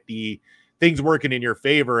 to get the things working in your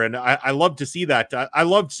favor. And I love to see that. I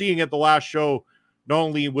loved seeing at the last show, not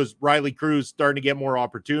only was Riley Cruz starting to get more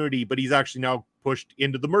opportunity, but he's actually now pushed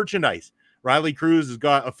into the merchandise. Riley Cruz has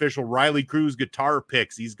got official Riley Cruz guitar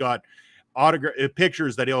picks. He's got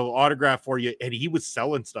pictures that he'll autograph for you, and he was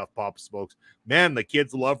selling stuff, Pop Smokes. Man, the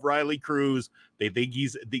kids love Riley Cruz. They think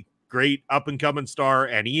he's the great up-and-coming star,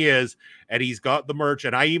 and he is, and he's got the merch.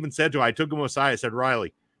 And I even said to him, I took him aside, I said,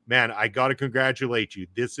 Riley, man, I got to congratulate you.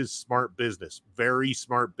 This is smart business, very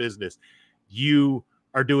smart business. You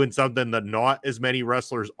are doing something that not as many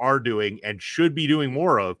wrestlers are doing and should be doing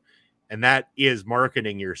more of, and that is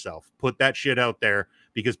marketing yourself. Put that shit out there,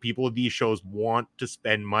 because people at these shows want to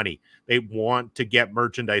spend money. They want to get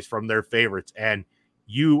merchandise from their favorites, and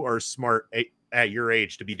you are smart at your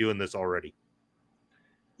age to be doing this already.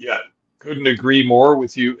 Yeah, couldn't agree more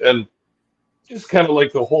with you. And just kind of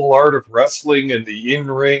like the whole art of wrestling and the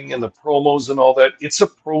in-ring and the promos and all that, it's a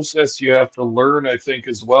process you have to learn, I think,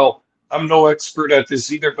 as well. I'm no expert at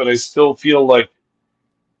this either, but I still feel like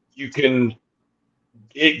you can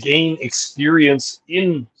gain experience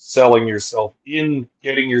in selling yourself, in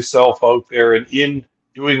getting yourself out there, and in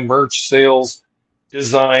doing merch sales,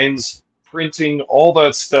 designs, printing, all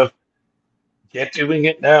that stuff. Get doing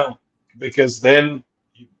it now, because then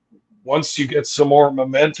once you get some more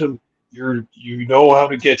momentum, you know how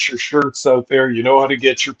to get your shirts out there, you know how to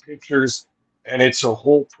get your pictures, and it's a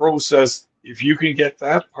whole process. If you can get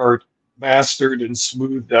that part mastered and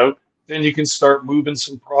smoothed out, then you can start moving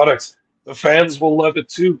some products. The fans will love it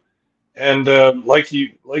too. And like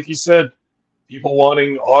you said, people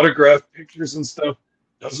wanting autographed pictures and stuff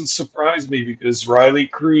doesn't surprise me, because Riley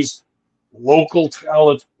Cruz, local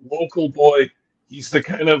talent, local boy, he's the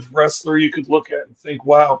kind of wrestler you could look at and think,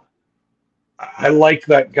 wow, I like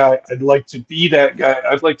that guy. I'd like to be that guy.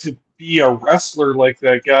 I'd like to be a wrestler like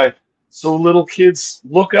that guy. So little kids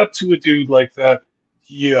look up to a dude like that.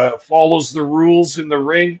 He follows the rules in the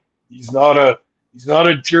ring. He's not a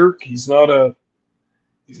jerk. He's not a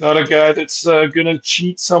guy that's gonna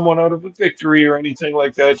cheat someone out of a victory or anything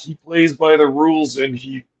like that. He plays by the rules and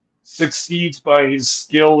he succeeds by his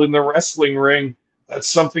skill in the wrestling ring. That's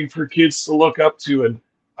something for kids to look up to, and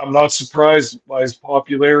I'm not surprised by his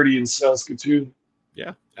popularity in Saskatoon.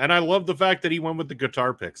 Yeah. And I love the fact that he went with the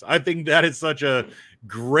guitar picks. I think that is such a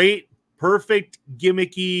great, perfect,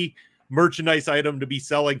 gimmicky merchandise item to be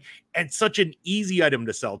selling, and such an easy item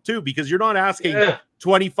to sell too, because you're not asking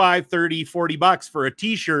 25, 30, 40 bucks for a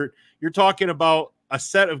t-shirt. You're talking about a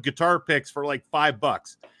set of guitar picks for like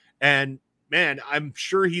 $5. And man, I'm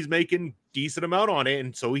sure he's making decent amount on it,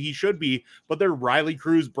 and so he should be, but they're Riley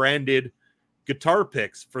Cruz branded guitar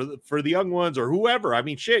picks for the young ones or whoever. I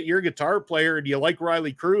mean, shit, you're a guitar player and you like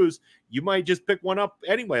Riley Cruz, you might just pick one up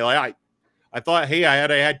anyway. Like I thought, hey, I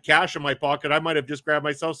had cash in my pocket, I might have just grabbed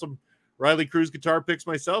myself some Riley Cruz guitar picks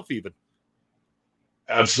myself even.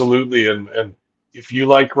 Absolutely. And if you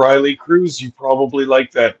like Riley Cruz, you probably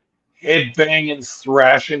like that head-banging,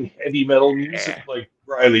 thrashing, heavy metal music like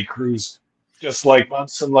Riley Cruz. Just like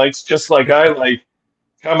Munson likes, just like I like,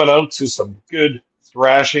 coming out to some good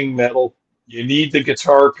thrashing metal. You need the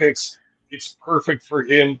guitar picks. It's perfect for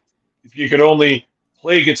him. If you could only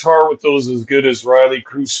play guitar with those as good as Riley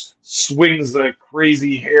Cruz swings that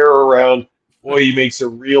crazy hair around, boy, he makes a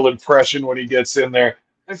real impression when he gets in there.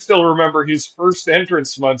 I still remember his first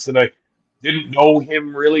entrance months, and I didn't know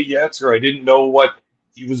him really yet, or I didn't know what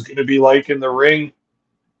he was going to be like in the ring.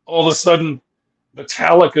 All of a sudden,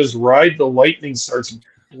 Metallica's Ride the Lightning starts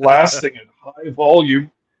blasting at high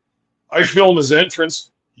volume. I film his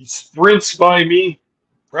entrance. He sprints by me,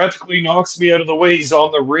 practically knocks me out of the way. He's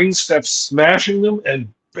on the ring steps, smashing them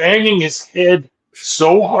and banging his head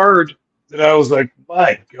so hard that I was like,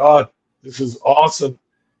 my God, this is awesome.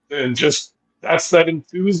 And just that's that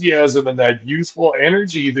enthusiasm and that youthful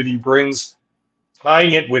energy that he brings.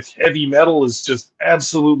 Tying it with heavy metal is just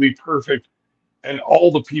absolutely perfect. And all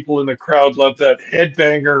the people in the crowd love that.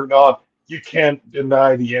 Headbanger or not, you can't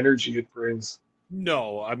deny the energy it brings.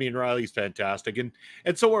 No, I mean, Riley's fantastic. And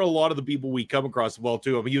so are a lot of the people we come across as well,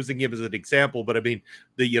 too. I'm using him as an example, but I mean,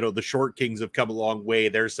 the Short Kings have come a long way.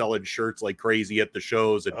 They're selling shirts like crazy at the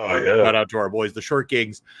shows. And shout out to our boys, the Short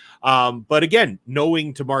Kings. But again,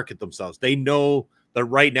 knowing to market themselves. They know that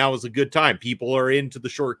right now is a good time. People are into the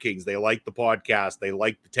Short Kings. They like the podcast. They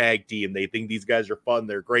like the tag team. They think these guys are fun.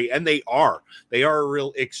 They're great. And they are. They are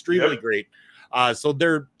extremely great. So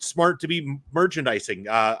they're smart to be merchandising.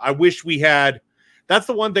 I wish we had... That's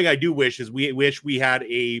the one thing I do wish is we wish we had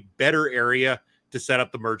a better area to set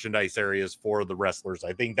up the merchandise areas for the wrestlers.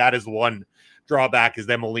 I think that is one drawback, is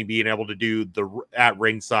them only being able to do the at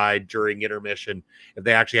ringside during intermission. If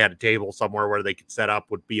they actually had a table somewhere where they could set up,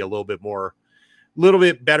 would be a little bit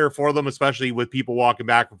better for them, especially with people walking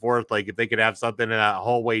back and forth. Like if they could have something in that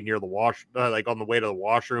hallway near the like on the way to the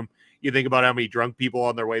washroom. You think about how many drunk people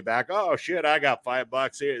on their way back. Oh shit, I got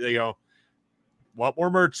 $5 here. You know, a lot more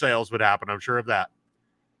merch sales would happen, I'm sure of that.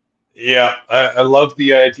 Yeah, I love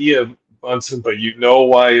the idea, Bunsen, but you know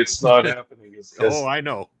why it's not happening. Oh, I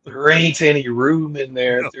know. There ain't any room in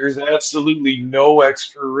there. No. There's absolutely no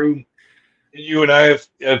extra room. And you and I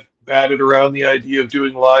have batted around the idea of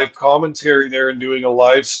doing live commentary there and doing a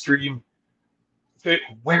live stream.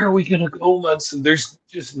 Where are we going to go, Munson? There's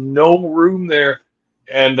just no room there.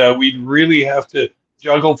 And we'd really have to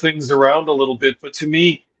juggle things around a little bit. But to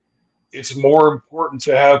me, it's more important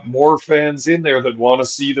to have more fans in there that want to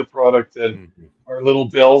see the product than our little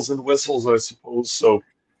bells and whistles, I suppose. So,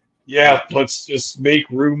 yeah, let's just make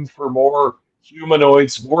room for more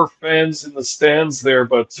humanoids, more fans in the stands there.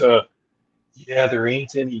 But, yeah, there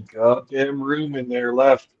ain't any goddamn room in there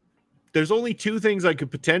left. There's only two things I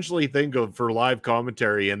could potentially think of for live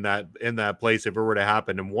commentary in that place if it were to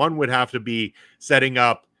happen. And one would have to be setting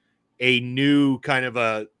up a new kind of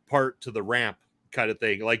a part to the ramp kind of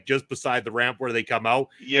thing, like just beside the ramp where they come out.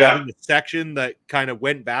 Having the section that kind of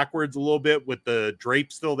went backwards a little bit with the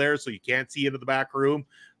drape still there, so you can't see into the back room,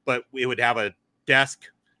 but it would have a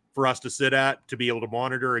desk for us to sit at to be able to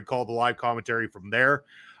monitor and call the live commentary from there.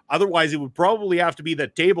 Otherwise, it would probably have to be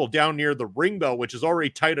that table down near the ring bell, which is already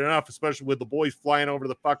tight enough, especially with the boys flying over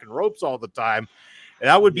the fucking ropes all the time. And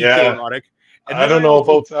that would be chaotic. And I don't know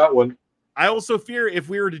about that one. I also fear if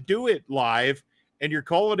we were to do it live and you're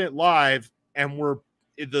calling it live, and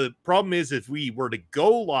the problem is if we were to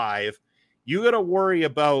go live, you got to worry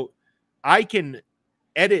about, I can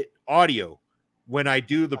edit audio when I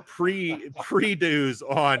do the pre-dos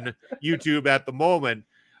on YouTube at the moment.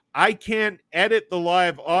 I can't edit the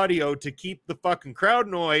live audio to keep the fucking crowd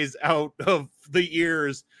noise out of the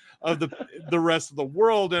ears of the rest of the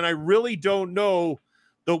world. And I really don't know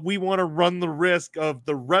that we want to run the risk of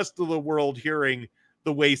the rest of the world hearing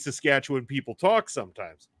the way Saskatchewan people talk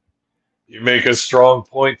sometimes. You make a strong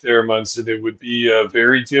point there, Munson. It would be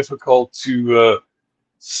very difficult to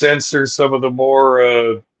censor some of the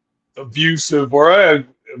more abusive, or I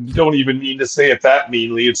don't even mean to say it that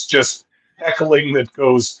meanly. It's just heckling that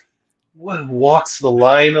goes, walks the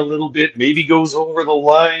line a little bit, maybe goes over the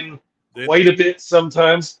line quite a bit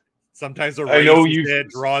sometimes. Sometimes a I know racist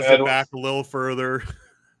draws it back a little further.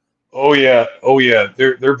 Oh yeah,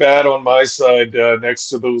 they're bad on my side next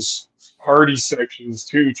to those party sections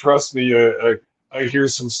too. Trust me, I hear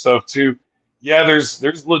some stuff too. Yeah, there's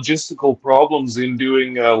logistical problems in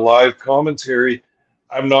doing live commentary.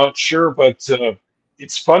 I'm not sure, but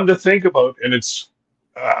it's fun to think about, and it's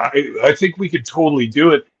I think we could totally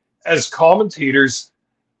do it as commentators.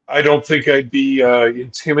 I don't think I'd be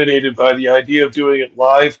intimidated by the idea of doing it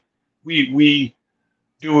live. We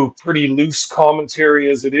do a pretty loose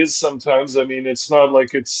commentary as it is sometimes. I mean, it's not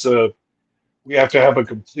like it's we have to have a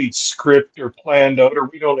complete script or planned out, or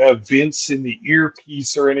we don't have Vince in the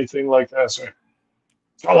earpiece or anything like that. So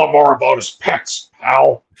tell him more about his pecs,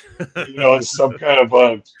 pal. You know, as some kind of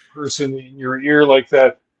a person in your ear like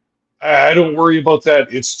that. I don't worry about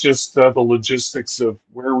that. It's just the logistics of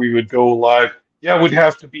where we would go live. Yeah, we'd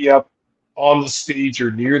have to be up on the stage or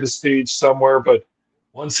near the stage somewhere. But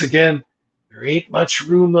once again, there ain't much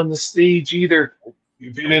room on the stage either.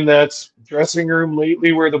 You've been in that dressing room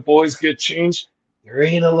lately where the boys get changed. There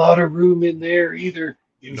ain't a lot of room in there either.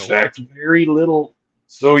 In fact, very little.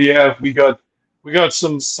 So yeah, we got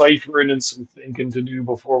some ciphering and some thinking to do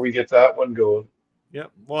before we get that one going. Yeah.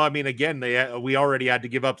 Well, I mean, again, we already had to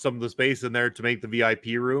give up some of the space in there to make the VIP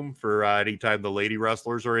room for anytime the lady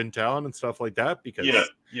wrestlers are in town and stuff like that, because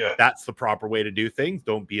that's the proper way to do things.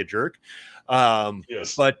 Don't be a jerk.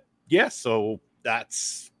 Yes. But yeah, so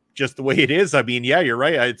that's just the way it is. I mean, yeah, you're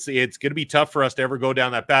right. It's going to be tough for us to ever go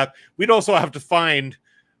down that path. We'd also have to find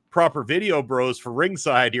proper video bros for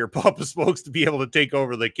ringside here, Papa Smokes, to be able to take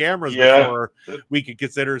over the cameras before we could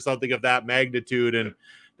consider something of that magnitude. And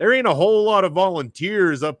there ain't a whole lot of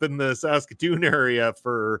volunteers up in the Saskatoon area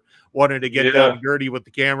for wanting to get down dirty with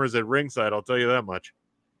the cameras at ringside. I'll tell you that much.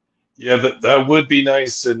 Yeah, that would be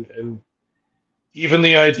nice. And even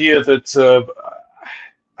the idea that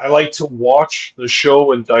I like to watch the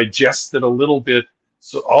show and digest it a little bit.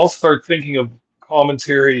 So I'll start thinking of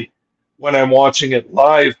commentary when I'm watching it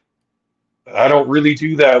live. I don't really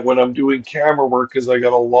do that when I'm doing camera work because I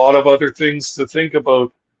got a lot of other things to think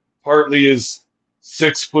about. Partly is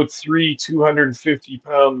 6'3",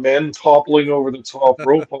 250-pound men toppling over the top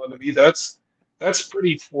rope onto me. That's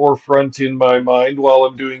pretty forefront in my mind while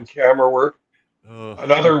I'm doing camera work.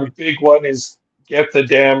 Another big one is get the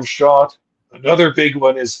damn shot. Another big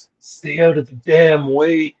one is stay out of the damn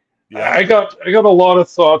way. Yeah. I got a lot of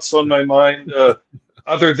thoughts on my mind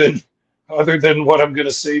other than what I'm going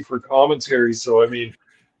to say for commentary. So I mean,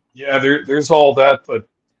 yeah, there's all that, but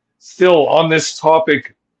still on this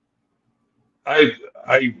topic,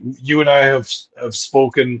 you and I have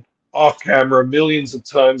spoken off camera millions of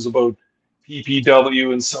times about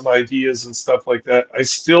PPW and some ideas and stuff like that. I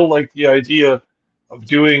still like the idea of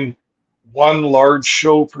doing one large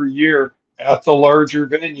show per year at the larger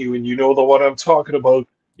venue, and you know the one I'm talking about,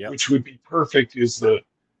 which would be perfect, is the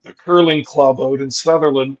curling club out in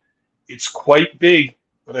Sutherland. It's quite big,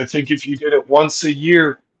 but I think if you did it once a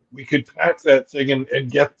year, we could pack that thing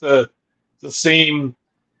and get the same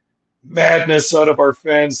madness out of our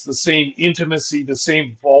fans, the same intimacy, the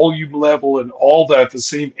same volume level and all that, the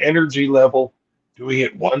same energy level, doing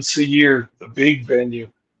it once a year, the big venue.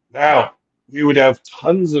 Now, we would have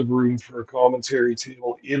tons of room for a commentary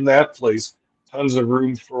table in that place, tons of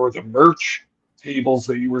room for the merch tables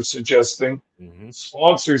that you were suggesting. Mm-hmm.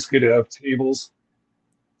 Sponsors could have tables,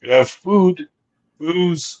 could have food,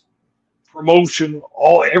 booze, promotion,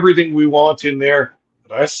 everything we want in there.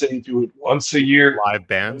 But I say do it once a year. Live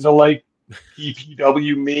bands. Like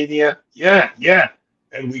PPW Mania. Yeah.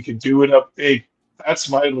 And we could do it up big. That's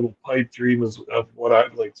my little pipe dream of what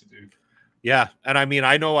I'd like to do. Yeah. And I mean,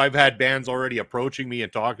 I know I've had bands already approaching me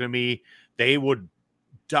and talking to me. They would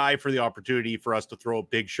die for the opportunity for us to throw a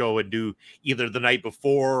big show and do either the night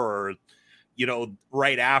before or,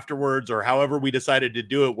 right afterwards, or however we decided to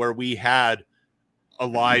do it, where we had a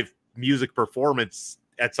live music performance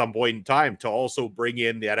at some point in time to also bring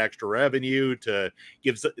in that extra revenue, to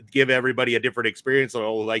give everybody a different experience.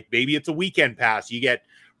 So like maybe it's a weekend pass. You get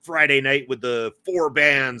Friday night with the 4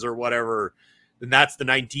 bands or whatever. and that's the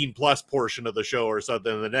 19 plus portion of the show or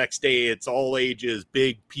something. The next day it's all ages,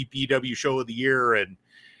 big PPW show of the year, and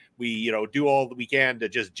we, you know, do all that we can to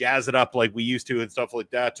just jazz it up like we used to and stuff like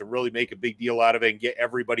that, to really make a big deal out of it and get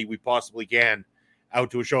everybody we possibly can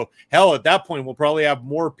out to a show. Hell, at that point we'll probably have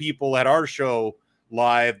more people at our show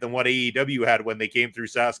live than what AEW had when they came through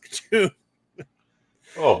Saskatoon.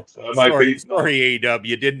 Oh, that might be. Sorry, AEW,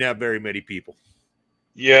 you didn't have very many people.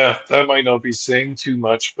 Yeah, that might not be saying too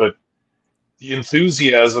much, but the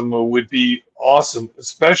enthusiasm would be awesome,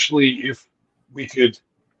 especially if we could,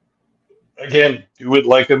 again, do it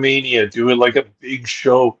like a Mania, do it like a big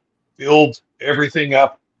show, build everything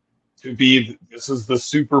up to be, this is the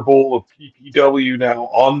Super Bowl of PPW now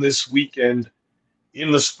on this weekend,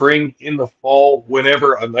 in the spring, in the fall,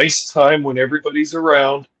 whenever, a nice time when everybody's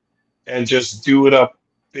around, and just do it up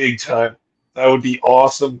big time. That would be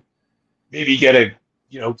awesome. Maybe get a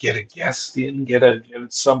guest in, get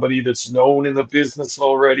somebody that's known in the business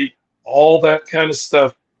already, all that kind of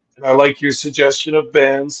stuff. And I like your suggestion of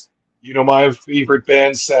bands. You know, my favorite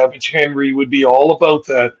band, Savage Henry, would be all about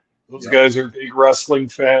that. Those guys are big wrestling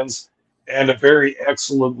fans and a very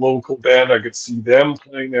excellent local band. I could see them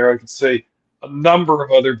playing there. I could say a number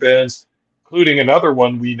of other bands, including another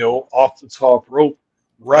one we know, Off the Top Rope,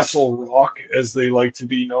 Wrestle Rock, as they like to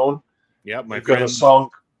be known. Yeah, They've got a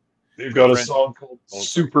song called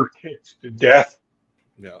Super Kicked to Death.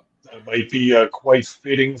 Yeah. That might be quite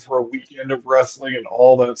fitting for a weekend of wrestling and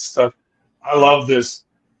all that stuff. I love this.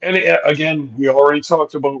 And again, we already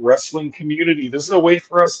talked about wrestling community. This is a way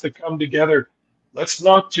for us to come together. Let's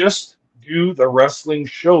not just do the wrestling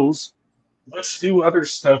shows. Let's do other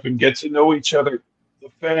stuff and get to know each other. The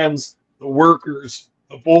fans, the workers,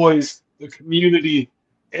 the boys, the community,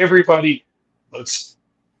 everybody. Let's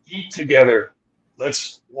eat together.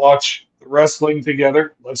 Let's watch the wrestling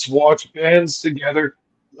together. Let's watch bands together.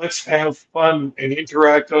 Let's have fun and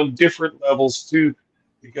interact on different levels too,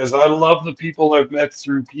 because I love the people I've met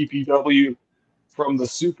through PPW, from the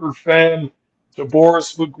super fan to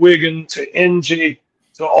Boris McGuigan to NJ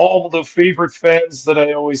to all the favorite fans that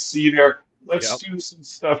I always see there. Let's do some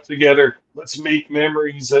stuff together. Let's make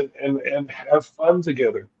memories and have fun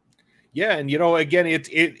together. Yeah, and you know, again,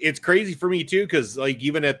 it's crazy for me too, because like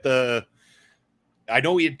even at the, I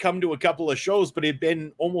know he had come to a couple of shows, but it had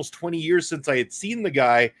been almost 20 years since I had seen the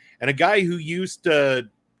guy, and a guy who used to,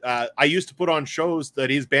 I used to put on shows that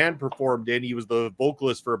his band performed in. He was the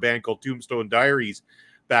vocalist for a band called Tombstone Diaries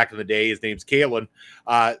back in the day. His name's Kalen.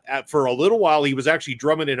 For a little while, he was actually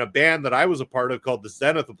drumming in a band that I was a part of called the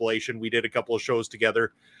Zenith Ablation. We did a couple of shows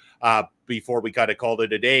together before we kind of called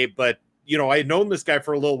it a day. But, you know, I had known this guy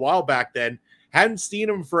for a little while back then. Hadn't seen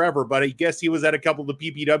him forever, but I guess he was at a couple of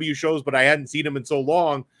the PPW shows, but I hadn't seen him in so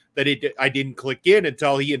long that I didn't click in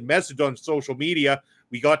until he had messaged on social media.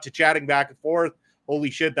 We got to chatting back and forth. Holy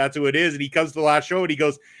shit, that's who it is. And he comes to the last show and he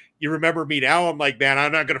goes, "You remember me now?" I'm like, man,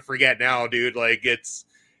 I'm not going to forget now, dude. Like, it's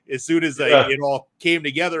as soon as it all came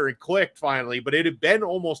together and clicked finally, but it had been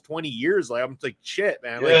almost 20 years. Like, I'm like, shit,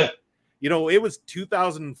 man. Like, you know, it was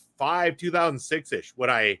 2005, 2006-ish when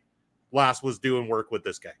I last was doing work with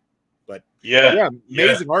this guy. But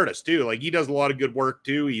amazing artist too. Like, he does a lot of good work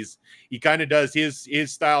too. He kind of does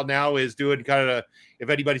his style now is doing kind of, if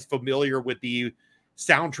anybody's familiar with the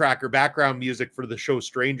soundtrack or background music for the show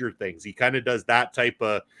Stranger Things, he kind of does that type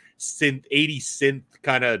of 80s synth,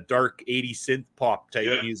 kind of dark 80s synth pop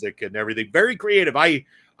type music and everything. Very creative. I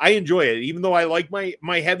enjoy it. Even though I like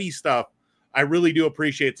my heavy stuff, I really do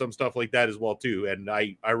appreciate some stuff like that as well too. And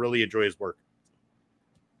I really enjoy his work.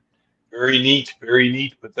 Very neat, very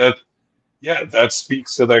neat. But that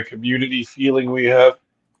speaks to that community feeling we have,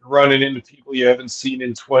 running into people you haven't seen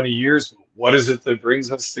in 20 years. What is it that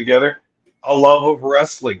brings us together? A love of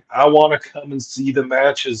wrestling. I want to come and see the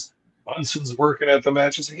matches. Munson's working at the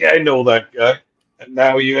matches. Yeah, I know that guy. And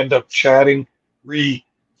now you end up chatting,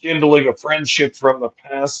 rekindling a friendship from the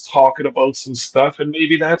past, talking about some stuff, and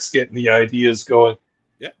maybe that's getting the ideas going.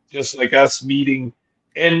 Yeah. Just like us meeting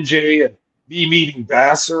NJ and me meeting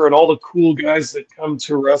Basser and all the cool guys that come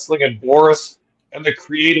to wrestling, and Boris and the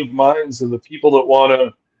creative minds and the people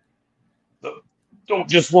that don't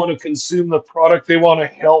just want to consume the product. They want to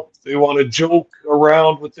help. They want to joke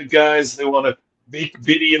around with the guys. They want to make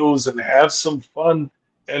videos and have some fun.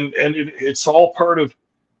 And it's all part of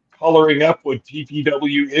coloring up what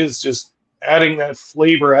PPW is, just adding that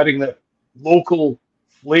flavor, adding that local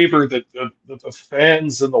flavor that the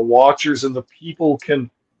fans and the watchers and the people can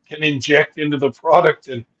inject into the product.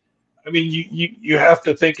 And I mean, you have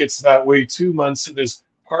to think it's that way too, Munson. Is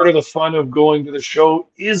part of the fun of going to the show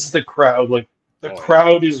is the crowd. Like, the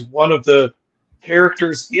crowd is one of the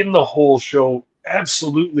characters in the whole show.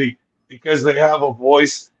 Absolutely. because they have a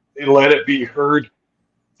voice, they let it be heard.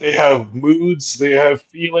 They have moods, they have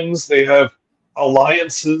feelings, they have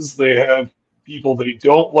alliances, they have people they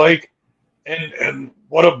don't like, and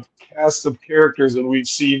what a cast of characters. And we've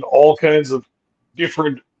seen all kinds of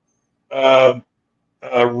different uh,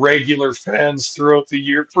 regular fans throughout the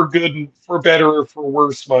year, for good and for better or for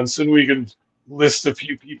worse months. And we can list a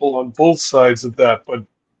few people on both sides of that, but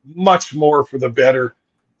much more for the better.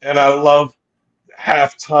 And I love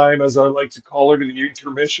halftime, as I like to call it, the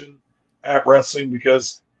intermission at wrestling,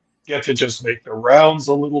 because get to just make the rounds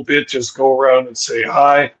a little bit, just go around and say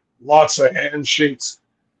hi, lots of handshakes,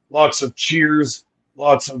 lots of cheers,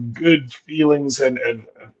 lots of good feelings, and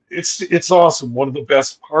it's awesome. One of the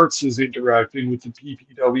best parts is interacting with the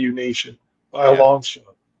PPW Nation by a long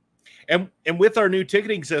shot. And with our new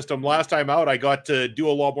ticketing system, last time out, I got to do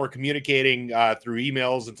a lot more communicating through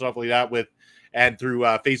emails and stuff like that and through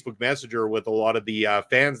Facebook Messenger with a lot of the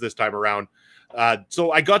fans this time around.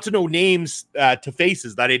 So I got to know names to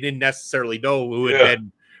faces that I didn't necessarily know who had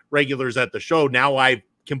been regulars at the show. Now I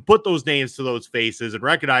can put those names to those faces and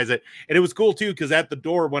recognize it. And it was cool too, because at the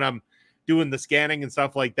door when I'm doing the scanning and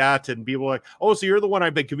stuff like that, and people are like, oh, so you're the one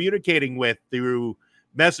I've been communicating with through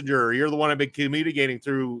Messenger, or you're the one I've been communicating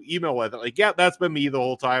through email with. Like, yeah, that's been me the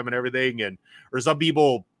whole time and everything. And or some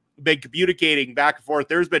people been communicating back and forth.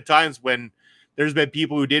 There's been times when there's been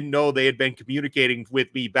people who didn't know they had been communicating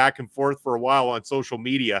with me back and forth for a while on social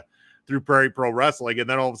media through Prairie Pro Wrestling. And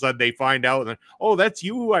then all of a sudden they find out, and then, oh, that's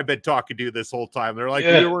you who I've been talking to this whole time. They're like,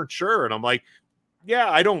 we weren't sure. And I'm like, yeah,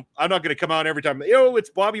 I'm not going to come out every time. It's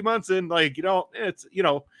Bobby Munson. Like, it's, you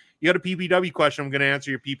got a PPW question, I'm going to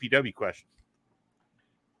answer your PPW question.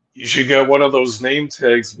 You should get one of those name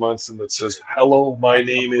tags, Munson, that says, hello, my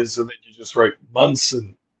name is, and then you just write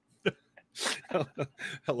Munson.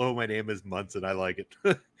 Hello, my name is Munson. I like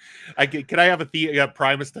it. Can I have a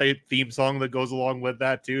Primus type theme song that goes along with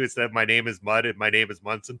that too? Instead of my name is Mud and my name is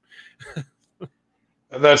Munson.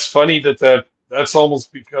 And that's funny that's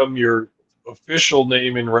almost become your official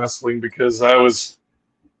name in wrestling, because I was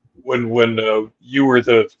when you were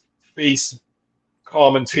the face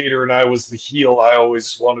commentator and I was the heel, I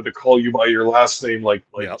always wanted to call you by your last name, like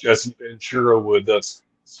Jesse Ventura would. That's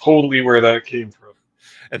totally where that came from.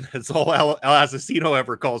 And that's all El Assassino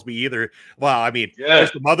ever calls me either. Well, I mean,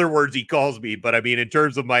 there's some other words he calls me, but I mean, in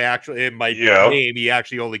terms of my name, he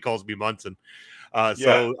actually only calls me Munson.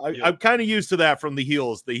 So I'm kind of used to that from the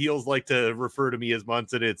heels. The heels like to refer to me as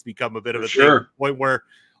Munson. It's become a bit of a thing, point where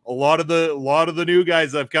a lot of the new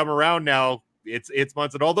guys that have come around now, it's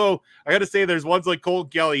Munson. Although I got to say, there's ones like Cole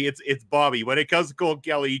Kelly. It's Bobby. When it comes to Cole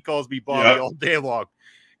Kelly, he calls me Bobby all day long.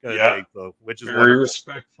 Which is very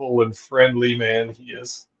respectful and friendly man he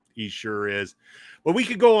is. He sure is. But we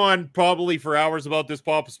could go on probably for hours about this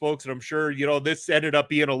Papa Spokes, and I'm sure this ended up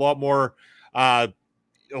being a lot more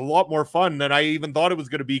fun than I even thought it was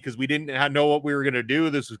going to be, because we didn't know what we were going to do.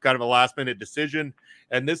 This was kind of a last minute decision,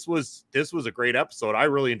 and this was a great episode. I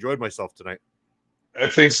really enjoyed myself tonight. I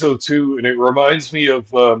think so too, and it reminds me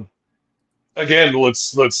of again,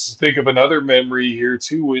 let's think of another memory here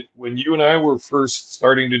too. When you and I were first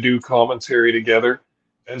starting to do commentary together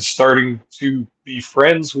and starting to be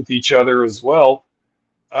friends with each other as well,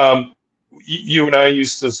 you and I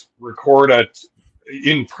used to record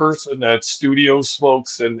in person at Studio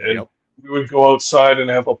Smokes, and we would go outside and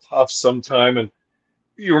have a puff sometime. And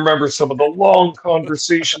you remember some of the long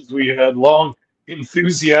conversations we had, long,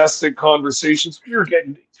 enthusiastic conversations. We were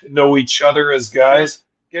getting to know each other as guys,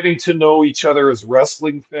 getting to know each other as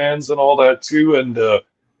wrestling fans and all that too. And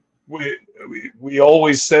we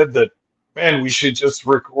always said that, man, we should just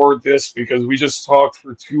record this, because we just talked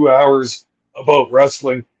for 2 hours about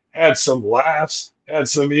wrestling, had some laughs, had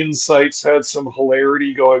some insights, had some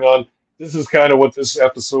hilarity going on. This is kind of what this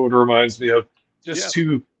episode reminds me of. Just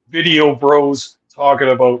two video bros talking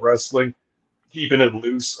about wrestling, keeping it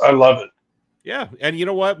loose. I love it. Yeah, and you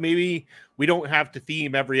know what? Maybe we don't have to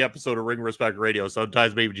theme every episode of Ring Respect Radio.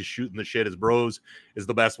 Sometimes maybe just shooting the shit as bros is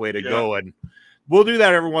the best way to go, and we'll do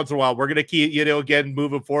that every once in a while. We're going to keep, again,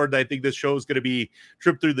 moving forward. I think this show is going to be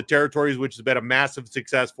Trip Through the Territories, which has been a massive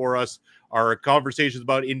success for us. Our conversations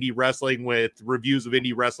about indie wrestling with reviews of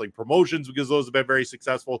indie wrestling promotions, because those have been very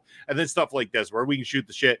successful, and then stuff like this where we can shoot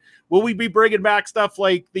the shit. Will we be bringing back stuff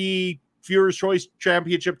like the Viewer's Choice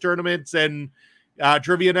Championship tournaments and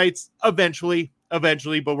trivia nights eventually,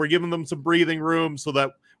 but we're giving them some breathing room so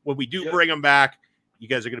that when we do bring them back, you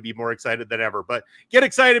guys are going to be more excited than ever. But get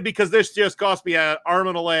excited, because this just cost me an arm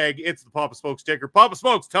and a leg. It's the Papa Smokes sticker. Papa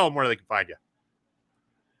Smokes, tell them where they can find you.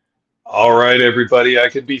 All right, everybody. I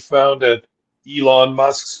can be found at Elon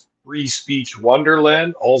Musk's Free Speech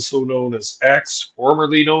Wonderland, also known as X,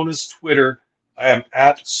 formerly known as Twitter. I am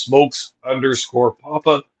at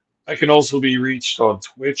smokes_papa. I can also be reached on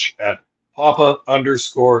Twitch at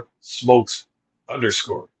papa_smokes_.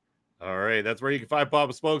 All right, that's where you can find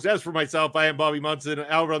Papa Smokes. As for myself, I am Bobby Munson.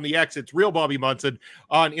 Over on the X, it's Real Bobby Munson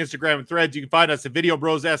on Instagram and Threads. You can find us at Video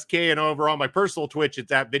Bros SK, and over on my personal Twitch,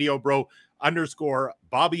 it's at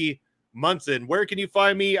VideoBro_Bobby Munson. Where can you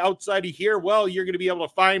find me outside of here? Well, you're going to be able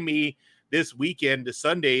to find me this weekend,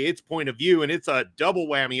 Sunday. It's Point of View, and it's a double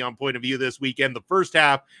whammy on Point of View this weekend. The first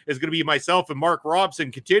half is going to be myself and Mark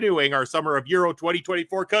Robson continuing our summer of Euro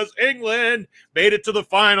 2024 because England made it to the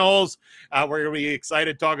finals. We're going to be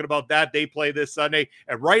excited talking about that. They play this Sunday.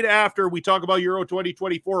 And right after we talk about Euro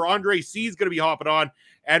 2024, Andre C is going to be hopping on,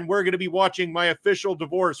 and we're going to be watching my official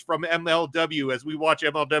divorce from MLW as we watch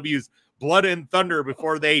MLW's Blood and Thunder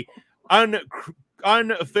before they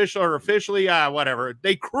unofficial or officially, whatever,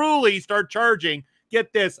 they cruelly start charging,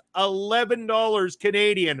 get this, $11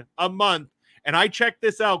 Canadian a month. And I checked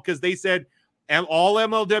this out because they said all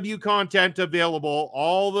MLW content available,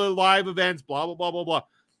 all the live events, blah, blah, blah, blah, blah.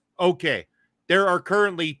 Okay, there are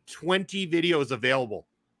currently 20 videos available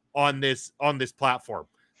on this platform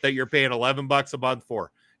that you're paying $11 a month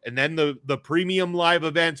for. And then the premium live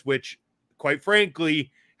events, which quite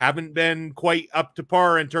frankly haven't been quite up to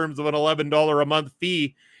par in terms of an $11 a month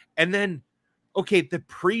fee. And then, okay, the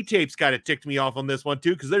pre-tapes kind of ticked me off on this one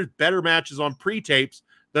too, because there's better matches on pre-tapes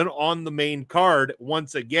than on the main card.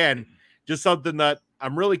 Once again, just something that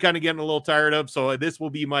I'm really kind of getting a little tired of. So this will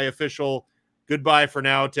be my official goodbye for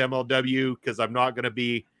now to MLW, because I'm not going to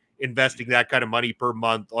be investing that kind of money per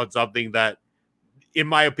month on something that, in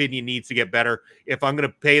my opinion, needs to get better. If I'm going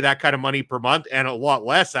to pay that kind of money per month, and a lot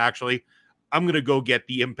less actually, I'm going to go get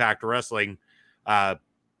the Impact Wrestling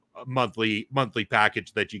monthly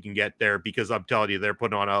package that you can get there, because I'm telling you, they're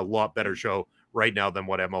putting on a lot better show right now than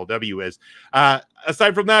what MLW is.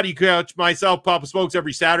 Aside from that, you can catch myself, Papa Smokes,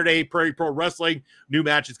 every Saturday, Prairie Pro Wrestling. New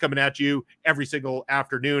matches coming at you every single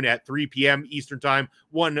afternoon at 3 p.m. Eastern Time,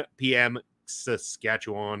 1 p.m.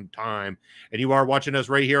 Saskatchewan time. And you are watching us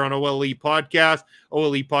right here on OLE Podcast.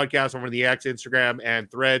 OLE Podcast over the X, Instagram,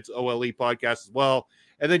 and Threads. OLE Podcast as well.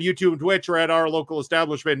 And then YouTube and Twitch are at our local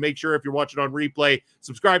establishment. Make sure if you're watching on replay,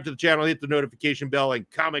 subscribe to the channel, hit the notification bell, and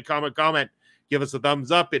comment. Give us a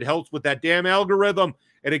thumbs up. It helps with that damn algorithm,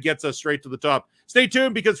 and it gets us straight to the top. Stay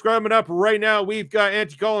tuned, because coming up right now, we've got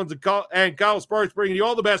Auntie Collins and Kyle Sparks bringing you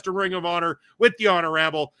all the best in Ring of Honor with the Honor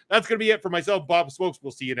Ramble. That's going to be it for myself, Bob Smokes.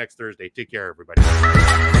 We'll see you next Thursday. Take care, everybody.